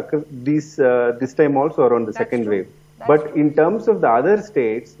has occurred this time also around the second wave. But in terms of the other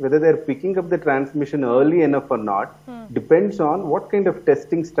states, whether they're picking up the transmission early enough or not, depends on what kind of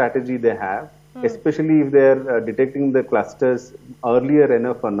testing strategy they have, especially if they're detecting the clusters earlier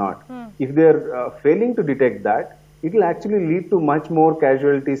enough or not. If they're failing to detect that, it will actually lead to much more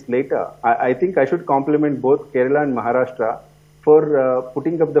casualties later. I think I should compliment both Kerala and Maharashtra for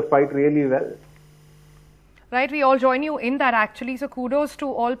putting up the fight really well. Right, we all join you in that actually. So kudos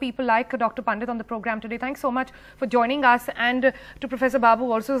to all people like Dr. Pandit on the program today. Thanks so much for joining us, and to Professor Babu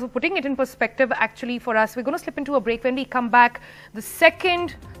also for putting it in perspective actually for us. We're going to slip into a break. When we come back, the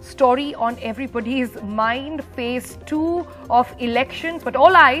second story on everybody's mind, phase 2 of elections, but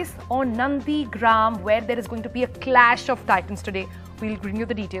all eyes on Nandigram, where there is going to be a clash of titans today. We'll bring you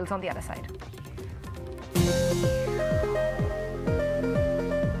the details on the other side.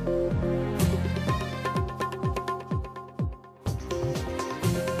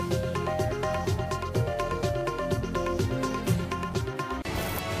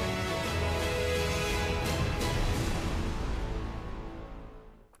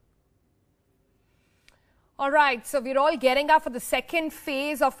 All right, so we're all getting up for the second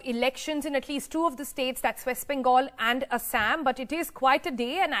phase of elections in at least 2 of the states, that's West Bengal and Assam. But it is quite a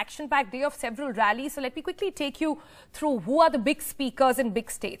day, an action-packed day of several rallies. So let me quickly take you through who are the big speakers in big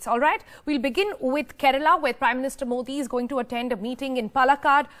states. All right, we'll begin with Kerala, where Prime Minister Modi is going to attend a meeting in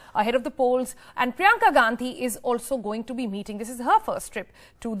Palakkad ahead of the polls. And Priyanka Gandhi is also going to be meeting. This is her first trip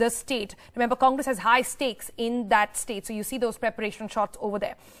to the state. Remember, Congress has high stakes in that state. So you see those preparation shots over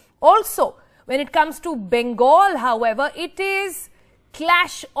there. Also, when it comes to Bengal, however, it is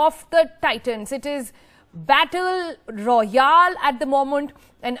clash of the titans. It is battle royale at the moment,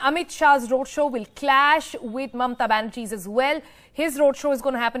 and Amit Shah's roadshow will clash with Mamata Banerjee's as well. His roadshow is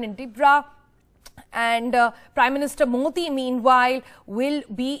going to happen in Dibra, and Prime Minister Modi, meanwhile, will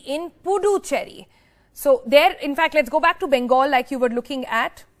be in Puducherry. So there, in fact, let's go back to Bengal like you were looking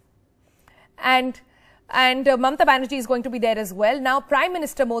at. And Mamata Banerjee is going to be there as well. Now, Prime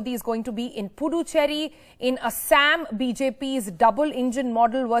Minister Modi is going to be in Puducherry. In Assam, BJP's double engine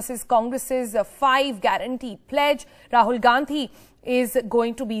model versus Congress's 5 guarantee pledge. Rahul Gandhi is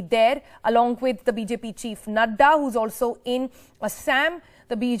going to be there along with the BJP chief Nadda, who's also in Assam.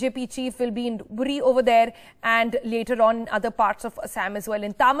 The BJP chief will be in Dhubri over there, and later on in other parts of Assam as well.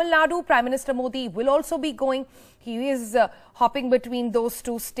 In Tamil Nadu, Prime Minister Modi will also be going. He is hopping between those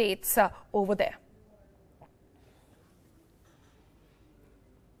 2 states over there.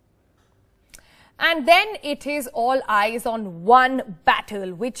 And then it is all eyes on one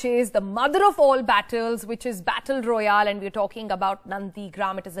battle, which is the mother of all battles, which is Battle Royale. And we're talking about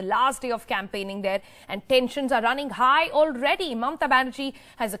Nandigram. It is the last day of campaigning there, and tensions are running high already. Mamata Banerjee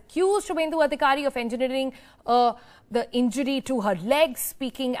has accused Suvendu Adhikari of engineering the injury to her legs.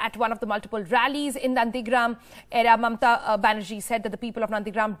 Speaking at one of the multiple rallies in Nandigram area, Mamata Banerjee said that the people of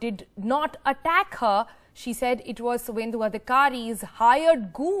Nandigram did not attack her. She said it was Suvendu Adhikari's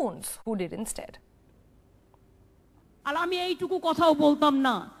hired goons who did instead. আর আমি এইটুকু কথাও বলতাম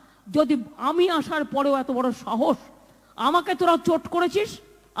না যদি আমি আসার পরেও এত বড় সাহস আমাকে তোরা চোট করেছিস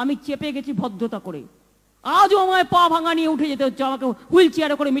আমি চেপে গেছি ভদ্রতা করে আজও আমায় পা ভাঙা নিয়ে উঠে যেতে হচ্ছে আমাকে হুইল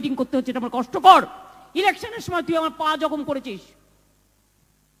চেয়ারে করে মিটিং করতে হচ্ছে এটা আমার কষ্টকর ইলেকশনের সময় তুই আমার পা জখম করেছিস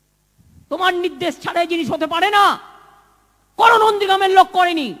তোমার নির্দেশ ছাড়া এই জিনিস হতে পারে না কোন নন্দীগ্রামের লোক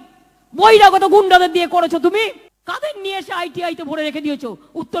করেনি বহিরাগত গুন্ডাদের দিয়ে করেছো তুমি কাদের নিয়ে এসে আইটিআইতে ভরে রেখে দিয়েছো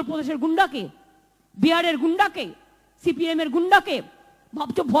উত্তরপ্রদেশের গুন্ডাকে বিহারের গুন্ডাকে সিপিএম এর গুন্ডাকে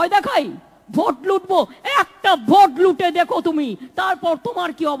ভাবছো ভয় দেখাই ভোট লুটবো একটা ভোট লুটে দেখো তুমি তারপর তোমার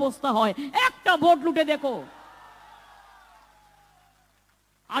কি অবস্থা হয় একটা ভোট লুটে দেখো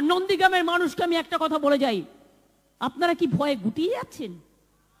আর নন্দীগ্রামের মানুষকে আমি একটা কথা বলে যাই, আপনারা কি ভয়ে গুটিয়ে যাচ্ছেন?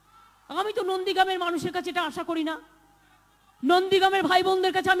 আমি তো নন্দীগ্রামের মানুষের কাছে এটা আশা করি না, নন্দীগ্রামের ভাই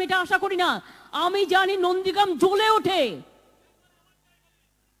বোনদের কাছে আমি এটা আশা করি না। আমি জানি নন্দীগ্রাম জ্বলে ওঠে।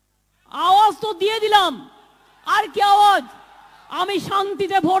 আওয়াজ তো দিয়ে দিলাম, আর কি আওয়াজ? আমি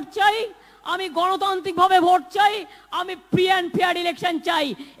শান্তিতে ভোট চাই, আমি গণতান্ত্রিক ভাবে ভোট চাই, আমি ফ্রি অ্যান্ড ফেয়ার ইলেকশন চাই।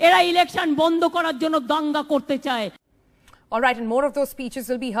 এরা ইলেকশন বন্ধ করার জন্য দাঙ্গা করতে চায়। All right, and more of those speeches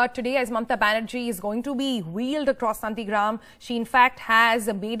will be heard today as Mamata Banerjee is going to be wheeled across Nandigram. She in fact has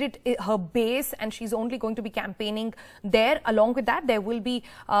made it her base and she's only going to be campaigning there. Along with that, there will be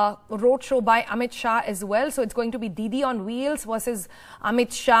a roadshow by Amit Shah as well. So it's going to be Didi on wheels versus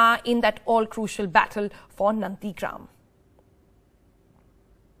Amit Shah in that all-crucial battle for Nandigram.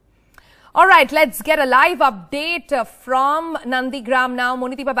 All right, let's get a live update from Nandigram now.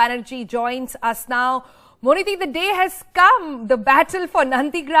 Monitiba Banerjee joins us now. Moniti, the day has come. The battle for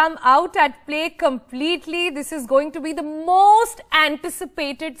Nandigram out at play completely. This is going to be the most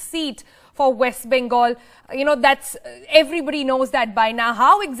anticipated seat for West Bengal. You know, that's everybody knows that by now.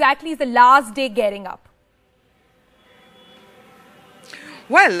 How exactly is the last day getting up?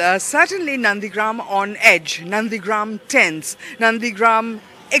 Well, certainly Nandigram on edge, Nandigram tense, Nandigram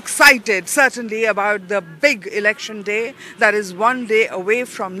excited certainly about the big election day that is one day away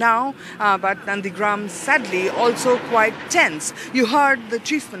from now, but Nandigram sadly also quite tense. You heard the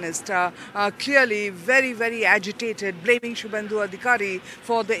Chief Minister clearly very agitated, blaming Suvendu Adhikari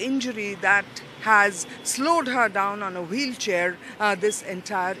for the injury that has slowed her down on a wheelchair this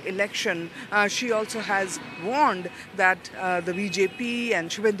entire election. She also has warned that the BJP and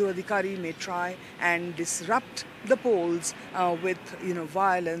Suvendu Adhikari may try and disrupt the polls with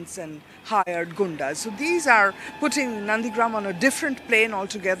violence and hired gundas. So these are putting Nandigram on a different plane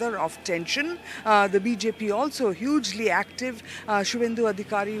altogether of tension. The BJP also hugely active. Suvendu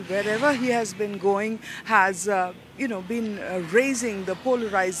Adhikari, wherever he has been going, has been raising the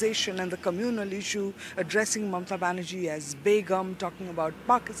polarization and the communal issue, addressing Mamata Banerjee as Begum, talking about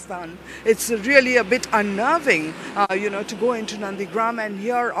Pakistan. It's really a bit unnerving, to go into Nandigram and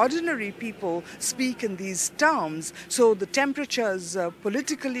hear ordinary people speak in these terms. So the temperatures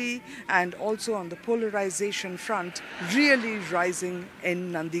politically and also on the polarization front really rising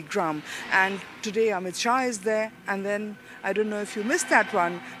in Nandigram. And today Amit Shah is there, and then I don't know if you missed that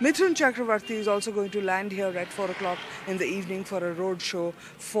one, Mithun Chakravarti is also going to land here at 4 o'clock in the evening for a road show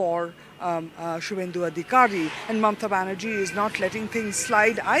for Suvendu Adhikari. And Mamata Banerjee is not letting things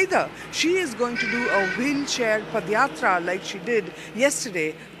slide either. She is going to do a wheelchair padyatra like she did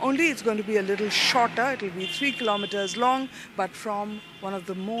yesterday, only it's going to be a little shorter. It will be 3 kilometers long, but from one of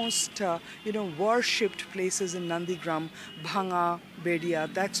the most worshipped places in Nandigram, Bhanga,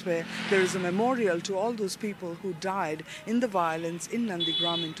 Bedia. That's where there is a memorial to all those people who died in the violence in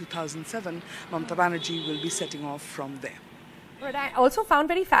Nandigram in 2007. Mamata Banerjee will be setting off from there. But I also found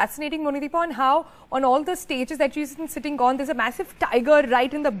very fascinating, Monitipa, on how on all the stages that she's been sitting on, there's a massive tiger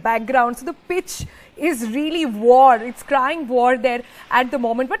right in the background. So the pitch is really war. It's crying war there at the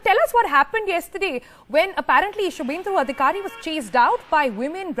moment. But tell us what happened yesterday when apparently Suvendu Adhikari was chased out by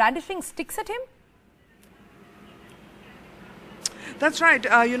women brandishing sticks at him. That's right.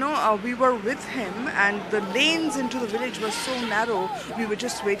 We were with him and the lanes into the village were so narrow. We were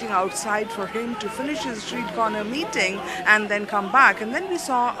just waiting outside for him to finish his street corner meeting and then come back. And then we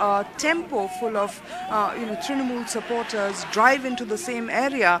saw a tempo full of, Trinamool supporters drive into the same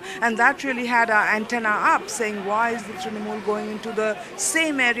area. And that really had our antenna up saying, why is the Trinamool going into the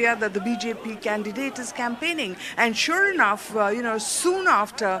same area that the BJP candidate is campaigning? And sure enough, soon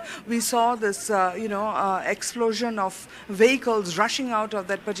after we saw this, explosion of vehicles rushing out of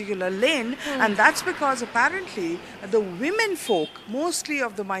that particular lane, and that's because apparently the women folk, mostly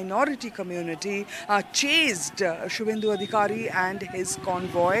of the minority community, chased Suvendu Adhikari and his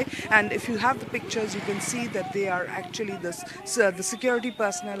convoy. And if you have the pictures, you can see that they are actually the security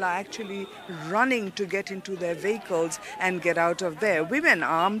personnel are actually running to get into their vehicles and get out of there. Women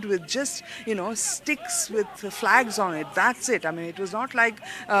armed with just sticks with flags on it. That's it. I mean, it was not like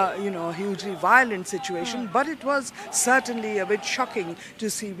a hugely violent situation, but it was certainly a bit shocking to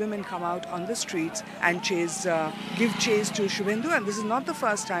see women come out on the streets and give chase to Suvendu. And this is not the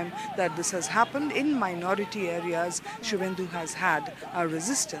first time that this has happened. In minority areas, Suvendu has had a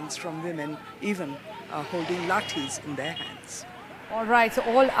resistance from women, even holding lathis in their hands. All right, so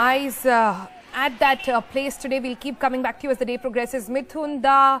all eyes at that place today. We'll keep coming back to you as the day progresses. Mithun,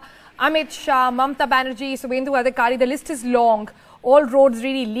 Amit Shah, Mamata Banerjee, Suvendu Adhikari, the list is long. All roads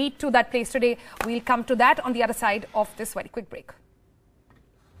really lead to that place today. We'll come to that on the other side of this very quick break.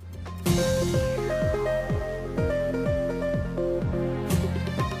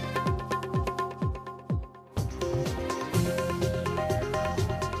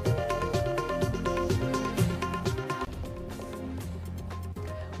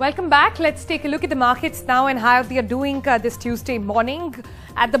 Welcome back. Let's take a look at the markets now and how they are doing this Tuesday morning.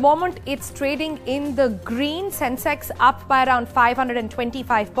 At the moment, it's trading in the green. Sensex up by around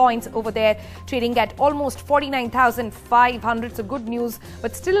 525 points over there, trading at almost 49,500. So good news,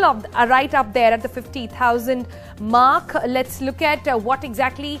 but still right up there at the 50,000 mark. Let's look at what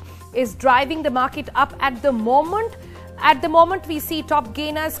exactly is driving the market up at the moment. At the moment, we see top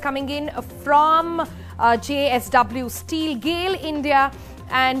gainers coming in from JSW Steel, GAIL India,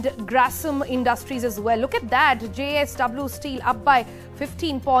 and Grasim Industries as well. Look at that, JSW Steel up by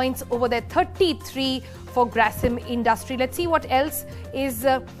 15 points over there, 33 for Grasim Industry. Let's see what else is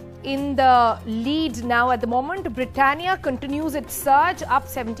in the lead now at the moment. Britannia continues its surge, up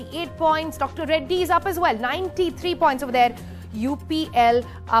 78 points. Dr. Reddy's up as well, 93 points over there. UPL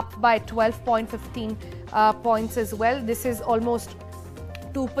up by 12.15 points as well. This is almost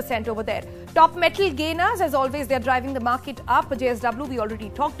 2% over there. Top metal gainers, as always, they're driving the market up. JSW, we already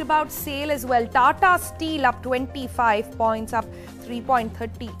talked about. SAIL as well. Tata Steel up 25 points, up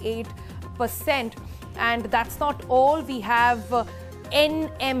 3.38%. And that's not all. We have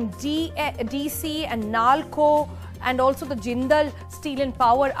NMDC and Nalco, and also the Jindal Steel and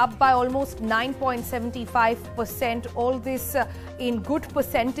Power up by almost 9.75%. All this in good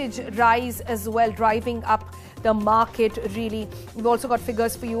percentage rise as well, driving up the market really. We've also got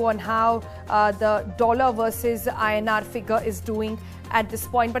figures for you on how the dollar versus INR figure is doing at this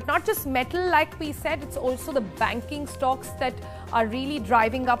point. But not just metal, like we said, it's also the banking stocks that are really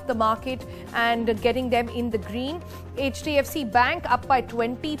driving up the market and getting them in the green. HDFC Bank up by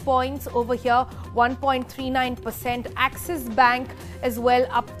 20 points over here, 1.39%. Axis Bank as well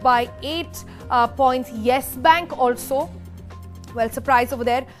up by 8 points. Yes Bank also, well, surprise over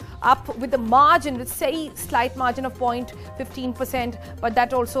there, up with the margin, with say slight margin of 0.15%, but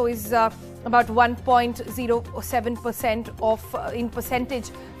that also is about 1.07% of in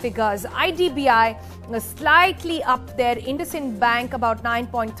percentage figures. IDBI slightly up there. IndusInd Bank about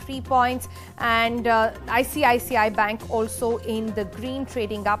 9.3 points, and ICICI Bank also in the green,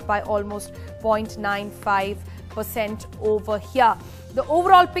 trading up by almost 0.95% over here. The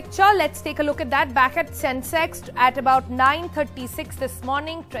overall picture, let's take a look at that. Back at Sensex at about 9:36 this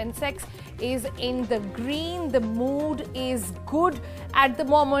morning. Sensex is in the green. The mood is good at the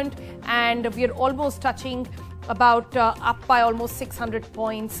moment, and we are almost touching about up by almost 600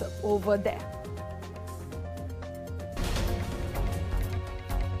 points over there.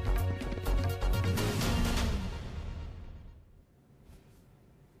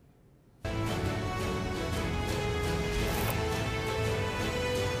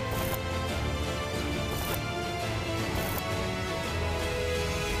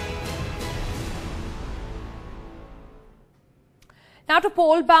 Now to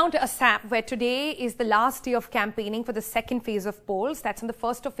poll-bound Assam, where today is the last day of campaigning for the second phase of polls. That's on the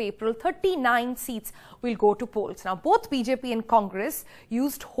 1st of April. 39 seats will go to polls. Now, both BJP and Congress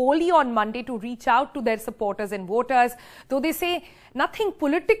used Holi on Monday to reach out to their supporters and voters, though they say nothing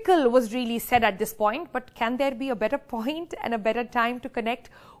political was really said at this point. But can there be a better point and a better time to connect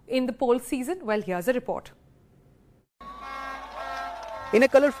in the poll season? Well, here's a report. In a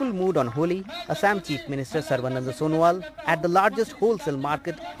colourful mood on Holi, Assam Chief Minister Sarbananda Sonowal at the largest wholesale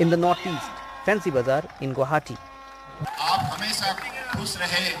market in the northeast, Fancy Bazaar in Guwahati. आप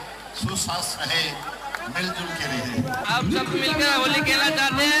सब मिलकर होली खेलना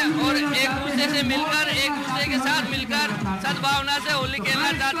चाहते हैं और एक दूसरे से मिलकर, एक दूसरे के साथ मिलकर सद्भावना से होली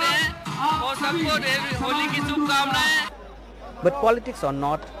खेलना चाहते हैं और सबको होली की शुभकामनाएं. But politics or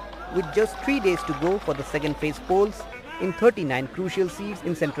not, with just 3 days to go for the second phase polls in 39 crucial seats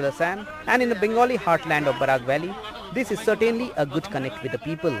in central Assam and in the Bengali heartland of Barak Valley, this is certainly a good connect with the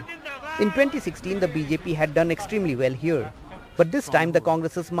people. In 2016, the BJP had done extremely well here, but this time the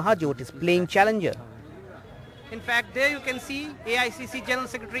Congress's Mahajot is playing challenger. In fact, there you can see AICC General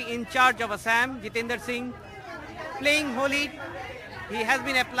Secretary in charge of Assam, Jitendra Singh, playing Holi. He has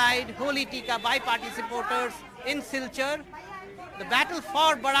been applied Holi Tika by party supporters in Silchar. The battle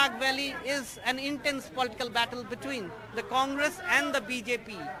for Barak Valley is an intense political battle between the Congress and the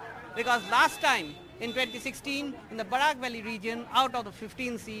BJP, because last time in 2016 in the Barak Valley region, out of the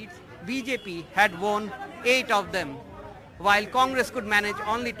 15 seats, BJP had won 8 of them, while Congress could manage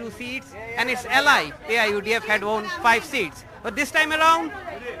only 2 seats and its ally AIUDF had won 5 seats. But this time around,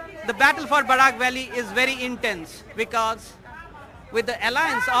 the battle for Barak Valley is very intense, because with the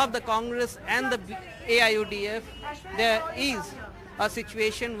alliance of the Congress and the AIUDF, there is a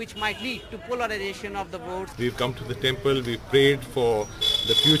situation which might lead to polarization of the votes. We've come to the temple, we've prayed for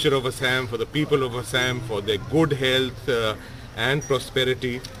the future of Assam, for the people of Assam, for their good health and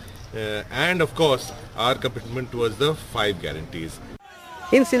prosperity, and of course our commitment towards the 5 guarantees.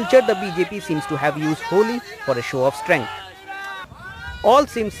 In Silchar, the BJP seems to have used Holi for a show of strength. All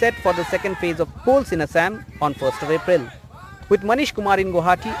seems set for the second phase of polls in Assam on 1st of April. With Manish Kumar in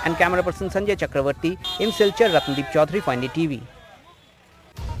Guwahati and camera person Sanjay Chakravarti in Silchar, Ratndeep Chaudhary for NDTV.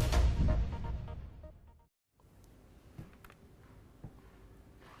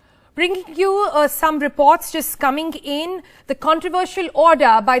 Bringing you some reports just coming in. The controversial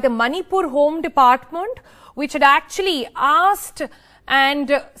order by the Manipur Home Department, which had actually asked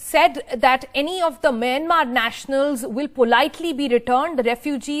and said that any of the Myanmar nationals will politely be returned. The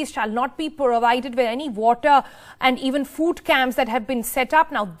refugees shall not be provided with any water and even food camps that have been set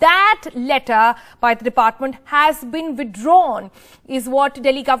up. Now that letter by the department has been withdrawn, is what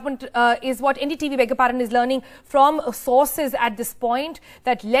Delhi government, is what NDTV is learning from sources at this point.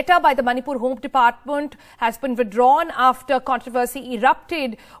 That letter by the Manipur Home Department has been withdrawn after controversy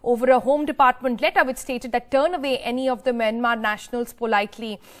erupted over a Home Department letter which stated that turn away any of the Myanmar nationals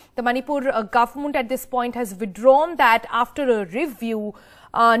politely. The Manipur government at this point has withdrawn that after a review.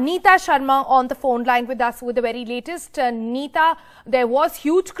 Neeta Sharma on the phone line with us with the very latest. Neeta, there was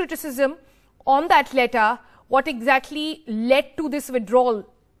huge criticism on that letter. What exactly led to this withdrawal?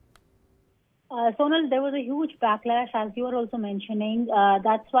 Sonal, there was a huge backlash, as you were also mentioning.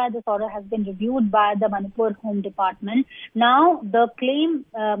 That's why this order has been reviewed by the Manipur Home Department. Now, the claim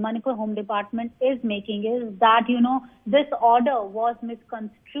Manipur Home Department is making is that, this order was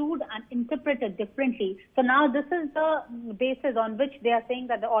misconstrued and interpreted differently. So now this is the basis on which they are saying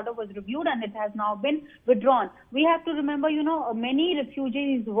that the order was reviewed and it has now been withdrawn. We have to remember, many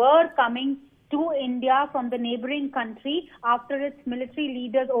refugees were coming to India from the neighboring country after its military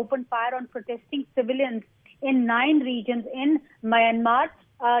leaders opened fire on protesting civilians in 9 regions in Myanmar.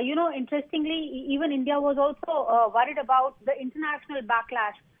 Interestingly, even India was also worried about the international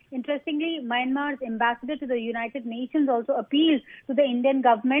backlash. Interestingly, Myanmar's ambassador to the United Nations also appealed to the Indian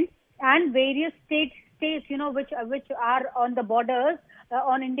government and various states, which are on the borders,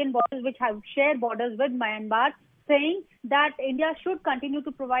 on Indian borders, which have shared borders with Myanmar, saying that India should continue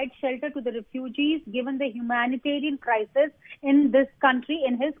to provide shelter to the refugees given the humanitarian crisis in this country,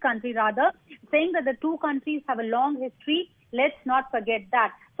 in his country rather, saying that the two countries have a long history. Let's not forget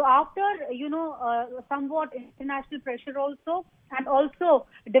that. So after, somewhat international pressure also, and also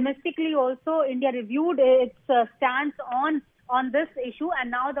domestically also, India reviewed its stance on this issue,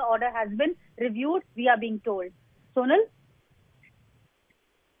 and now the order has been reviewed, we are being told. Sonal?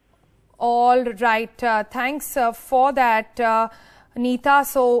 All right. Thanks for that, Neeta.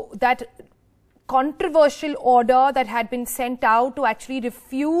 So that controversial order that had been sent out to actually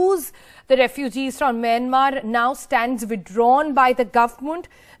refuse the refugees from Myanmar now stands withdrawn by the government.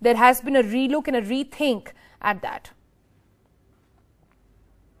 There has been a relook and a rethink at that.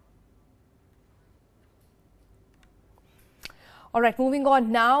 All right, moving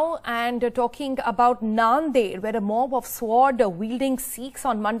on now and talking about Nanded, where a mob of sword-wielding Sikhs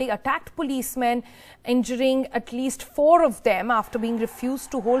on Monday attacked policemen, injuring at least 4 of them after being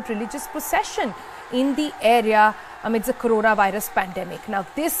refused to hold religious procession in the area amidst the coronavirus pandemic. Now,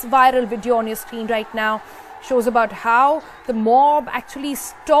 this viral video on your screen right now shows about how the mob actually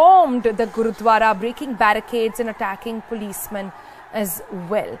stormed the Gurudwara, breaking barricades and attacking policemen as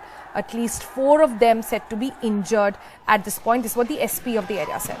well. At least 4 of them said to be injured at this point. This is what the SP of the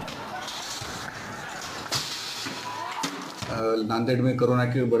area said. Nanded में corona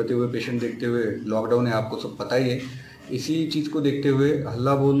के बढ़ते हुए patient देखते हुए lockdown है, आपको सब पता ही है। इसी चीज़ को देखते हुए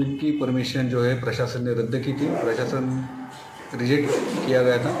हल्ला बोल की परमिशन जो है प्रशासन ने रद्द की थी, प्रशासन रिजेक्ट किया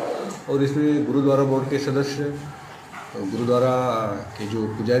गया था और इसमें गुरुद्वारा बोर्ड के सदस्य, गुरुद्वारा के जो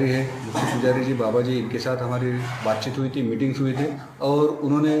पुजारी है, मुख्य पुजारी जी, बाबा जी, इनके साथ हमारी बातचीत हुई थी, मीटिंग्स हुई थे और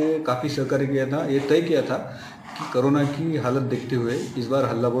उन्होंने काफ़ी सहकार्य किया था। ये तय किया था कि कोरोना की हालत देखते हुए इस बार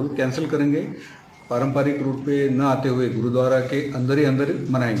हल्ला बोल कैंसिल करेंगे, पारंपरिक रूट पे न आते हुए गुरुद्वारा के अंदर ही अंदर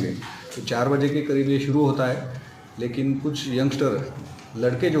मनाएंगे। तो 4 बजे के करीब ये शुरू होता है, लेकिन कुछ यंगस्टर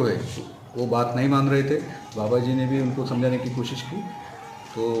लड़के जो है वो बात नहीं मान रहे थे। बाबा जी ने भी उनको समझाने की कोशिश की,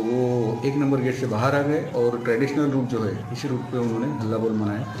 तो वो 1 नंबर गेट से बाहर आ गए और ट्रेडिशनल रूट जो है इसी रूट पे उन्होंने हल्ला बोल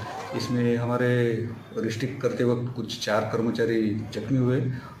मनाया। इसमें हमारे रिस्ट्रिक्ट करते वक्त कुछ 4 कर्मचारी जख्मी हुए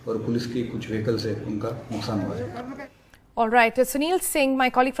और पुलिस की कुछ व्हीकल से उनका नुकसान हुआ है। All right, Sunil Singh, my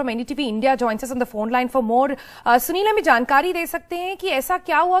colleague from NDTV India, joins us on the phone line for more. Sunil, हमें जानकारी दे सकते हैं कि ऐसा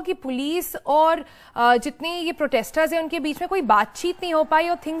क्या हुआ कि पुलिस और जितने ये प्रोटेस्टर्स हैं उनके बीच में कोई बातचीत नहीं हो पाई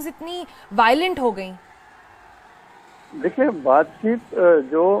और थिंग्स इतनी वायलेंट हो गई? देखिए, बातचीत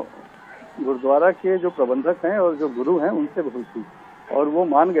जो गुरुद्वारा के जो प्रबंधक हैं और जो गुरु हैं उनसे हुई थी और वो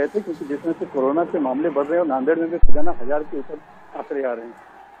मान गए थे, क्योंकि जिसमें से कोरोना के मामले बढ़ रहे हैं और नांदेड़ में भी रोजाना 1000 के ऊपर आंकड़े आ रहे हैं।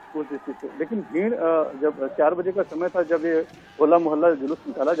 उस दृष्टि से। लेकिन भीड़ जब 4 बजे का समय था, जब ये होला मोहल्ला जुलूस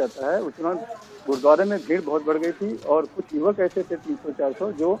निकाला जाता है, उस दौरान गुरुद्वारे में भीड़ बहुत बढ़ गई थी और कुछ युवक ऐसे थे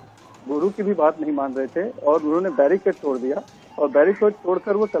 300-400 जो गुरु की भी बात नहीं मान रहे थे और उन्होंने बैरिकेड तोड़ दिया और बैरिकेड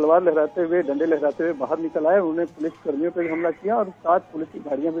तोड़कर वो तलवार लहराते हुए, डंडे लहराते हुए बाहर निकल आए। उन्होंने पुलिस कर्मियों पर हमला किया और 7 पुलिस की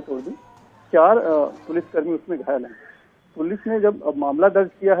गाड़ियां भी तोड़ दी। 4 पुलिसकर्मी उसमें घायल हैं। पुलिस ने जब मामला दर्ज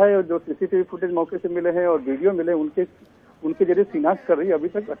किया है और जो सीसीटीवी फुटेज मौके से मिले हैं और वीडियो मिले, उनके जरिए शिनाख्त कर रही है। अभी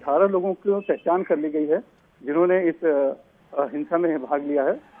तक 18 लोगों की पहचान कर ली गई है जिन्होंने इस हिंसा में भाग लिया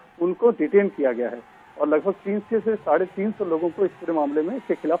है। उनको डिटेन किया गया है और लगभग 300 से 350 लोगों को इस पूरे मामले में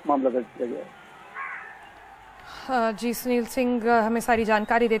इसके खिलाफ मामला दर्ज किया गया है। जी सुनील सिंह हमें सारी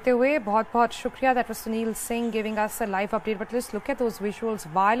जानकारी देते हुए बहुत बहुत शुक्रिया. That was Sunil Singh giving us a live update. But let's look at those visuals.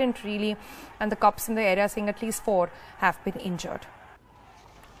 Violent really, and the cops in the area saying at least 4 have been injured.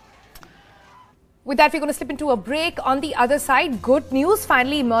 With that, we're going to slip into a break. On the other side, good news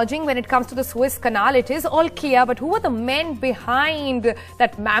finally emerging when it comes to the Suez Canal. It is all clear, but who are the men behind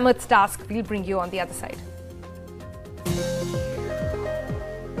that mammoth task? We'll bring you on the other side.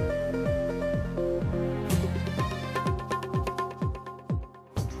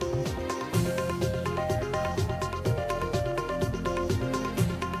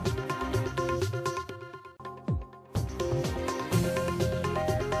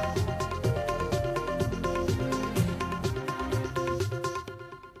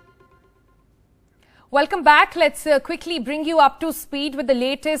 Welcome back. Let's quickly bring you up to speed with the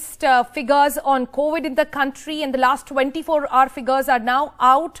latest figures on COVID in the country. And the last 24-hour figures are now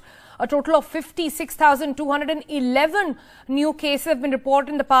out. A total of 56,211 new cases have been reported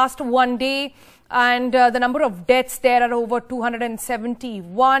in the past one day. And the number of deaths there are over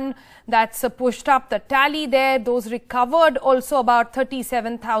 271. That's pushed up the tally there. Those recovered also about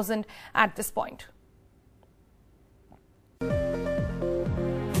 37,000 at this point.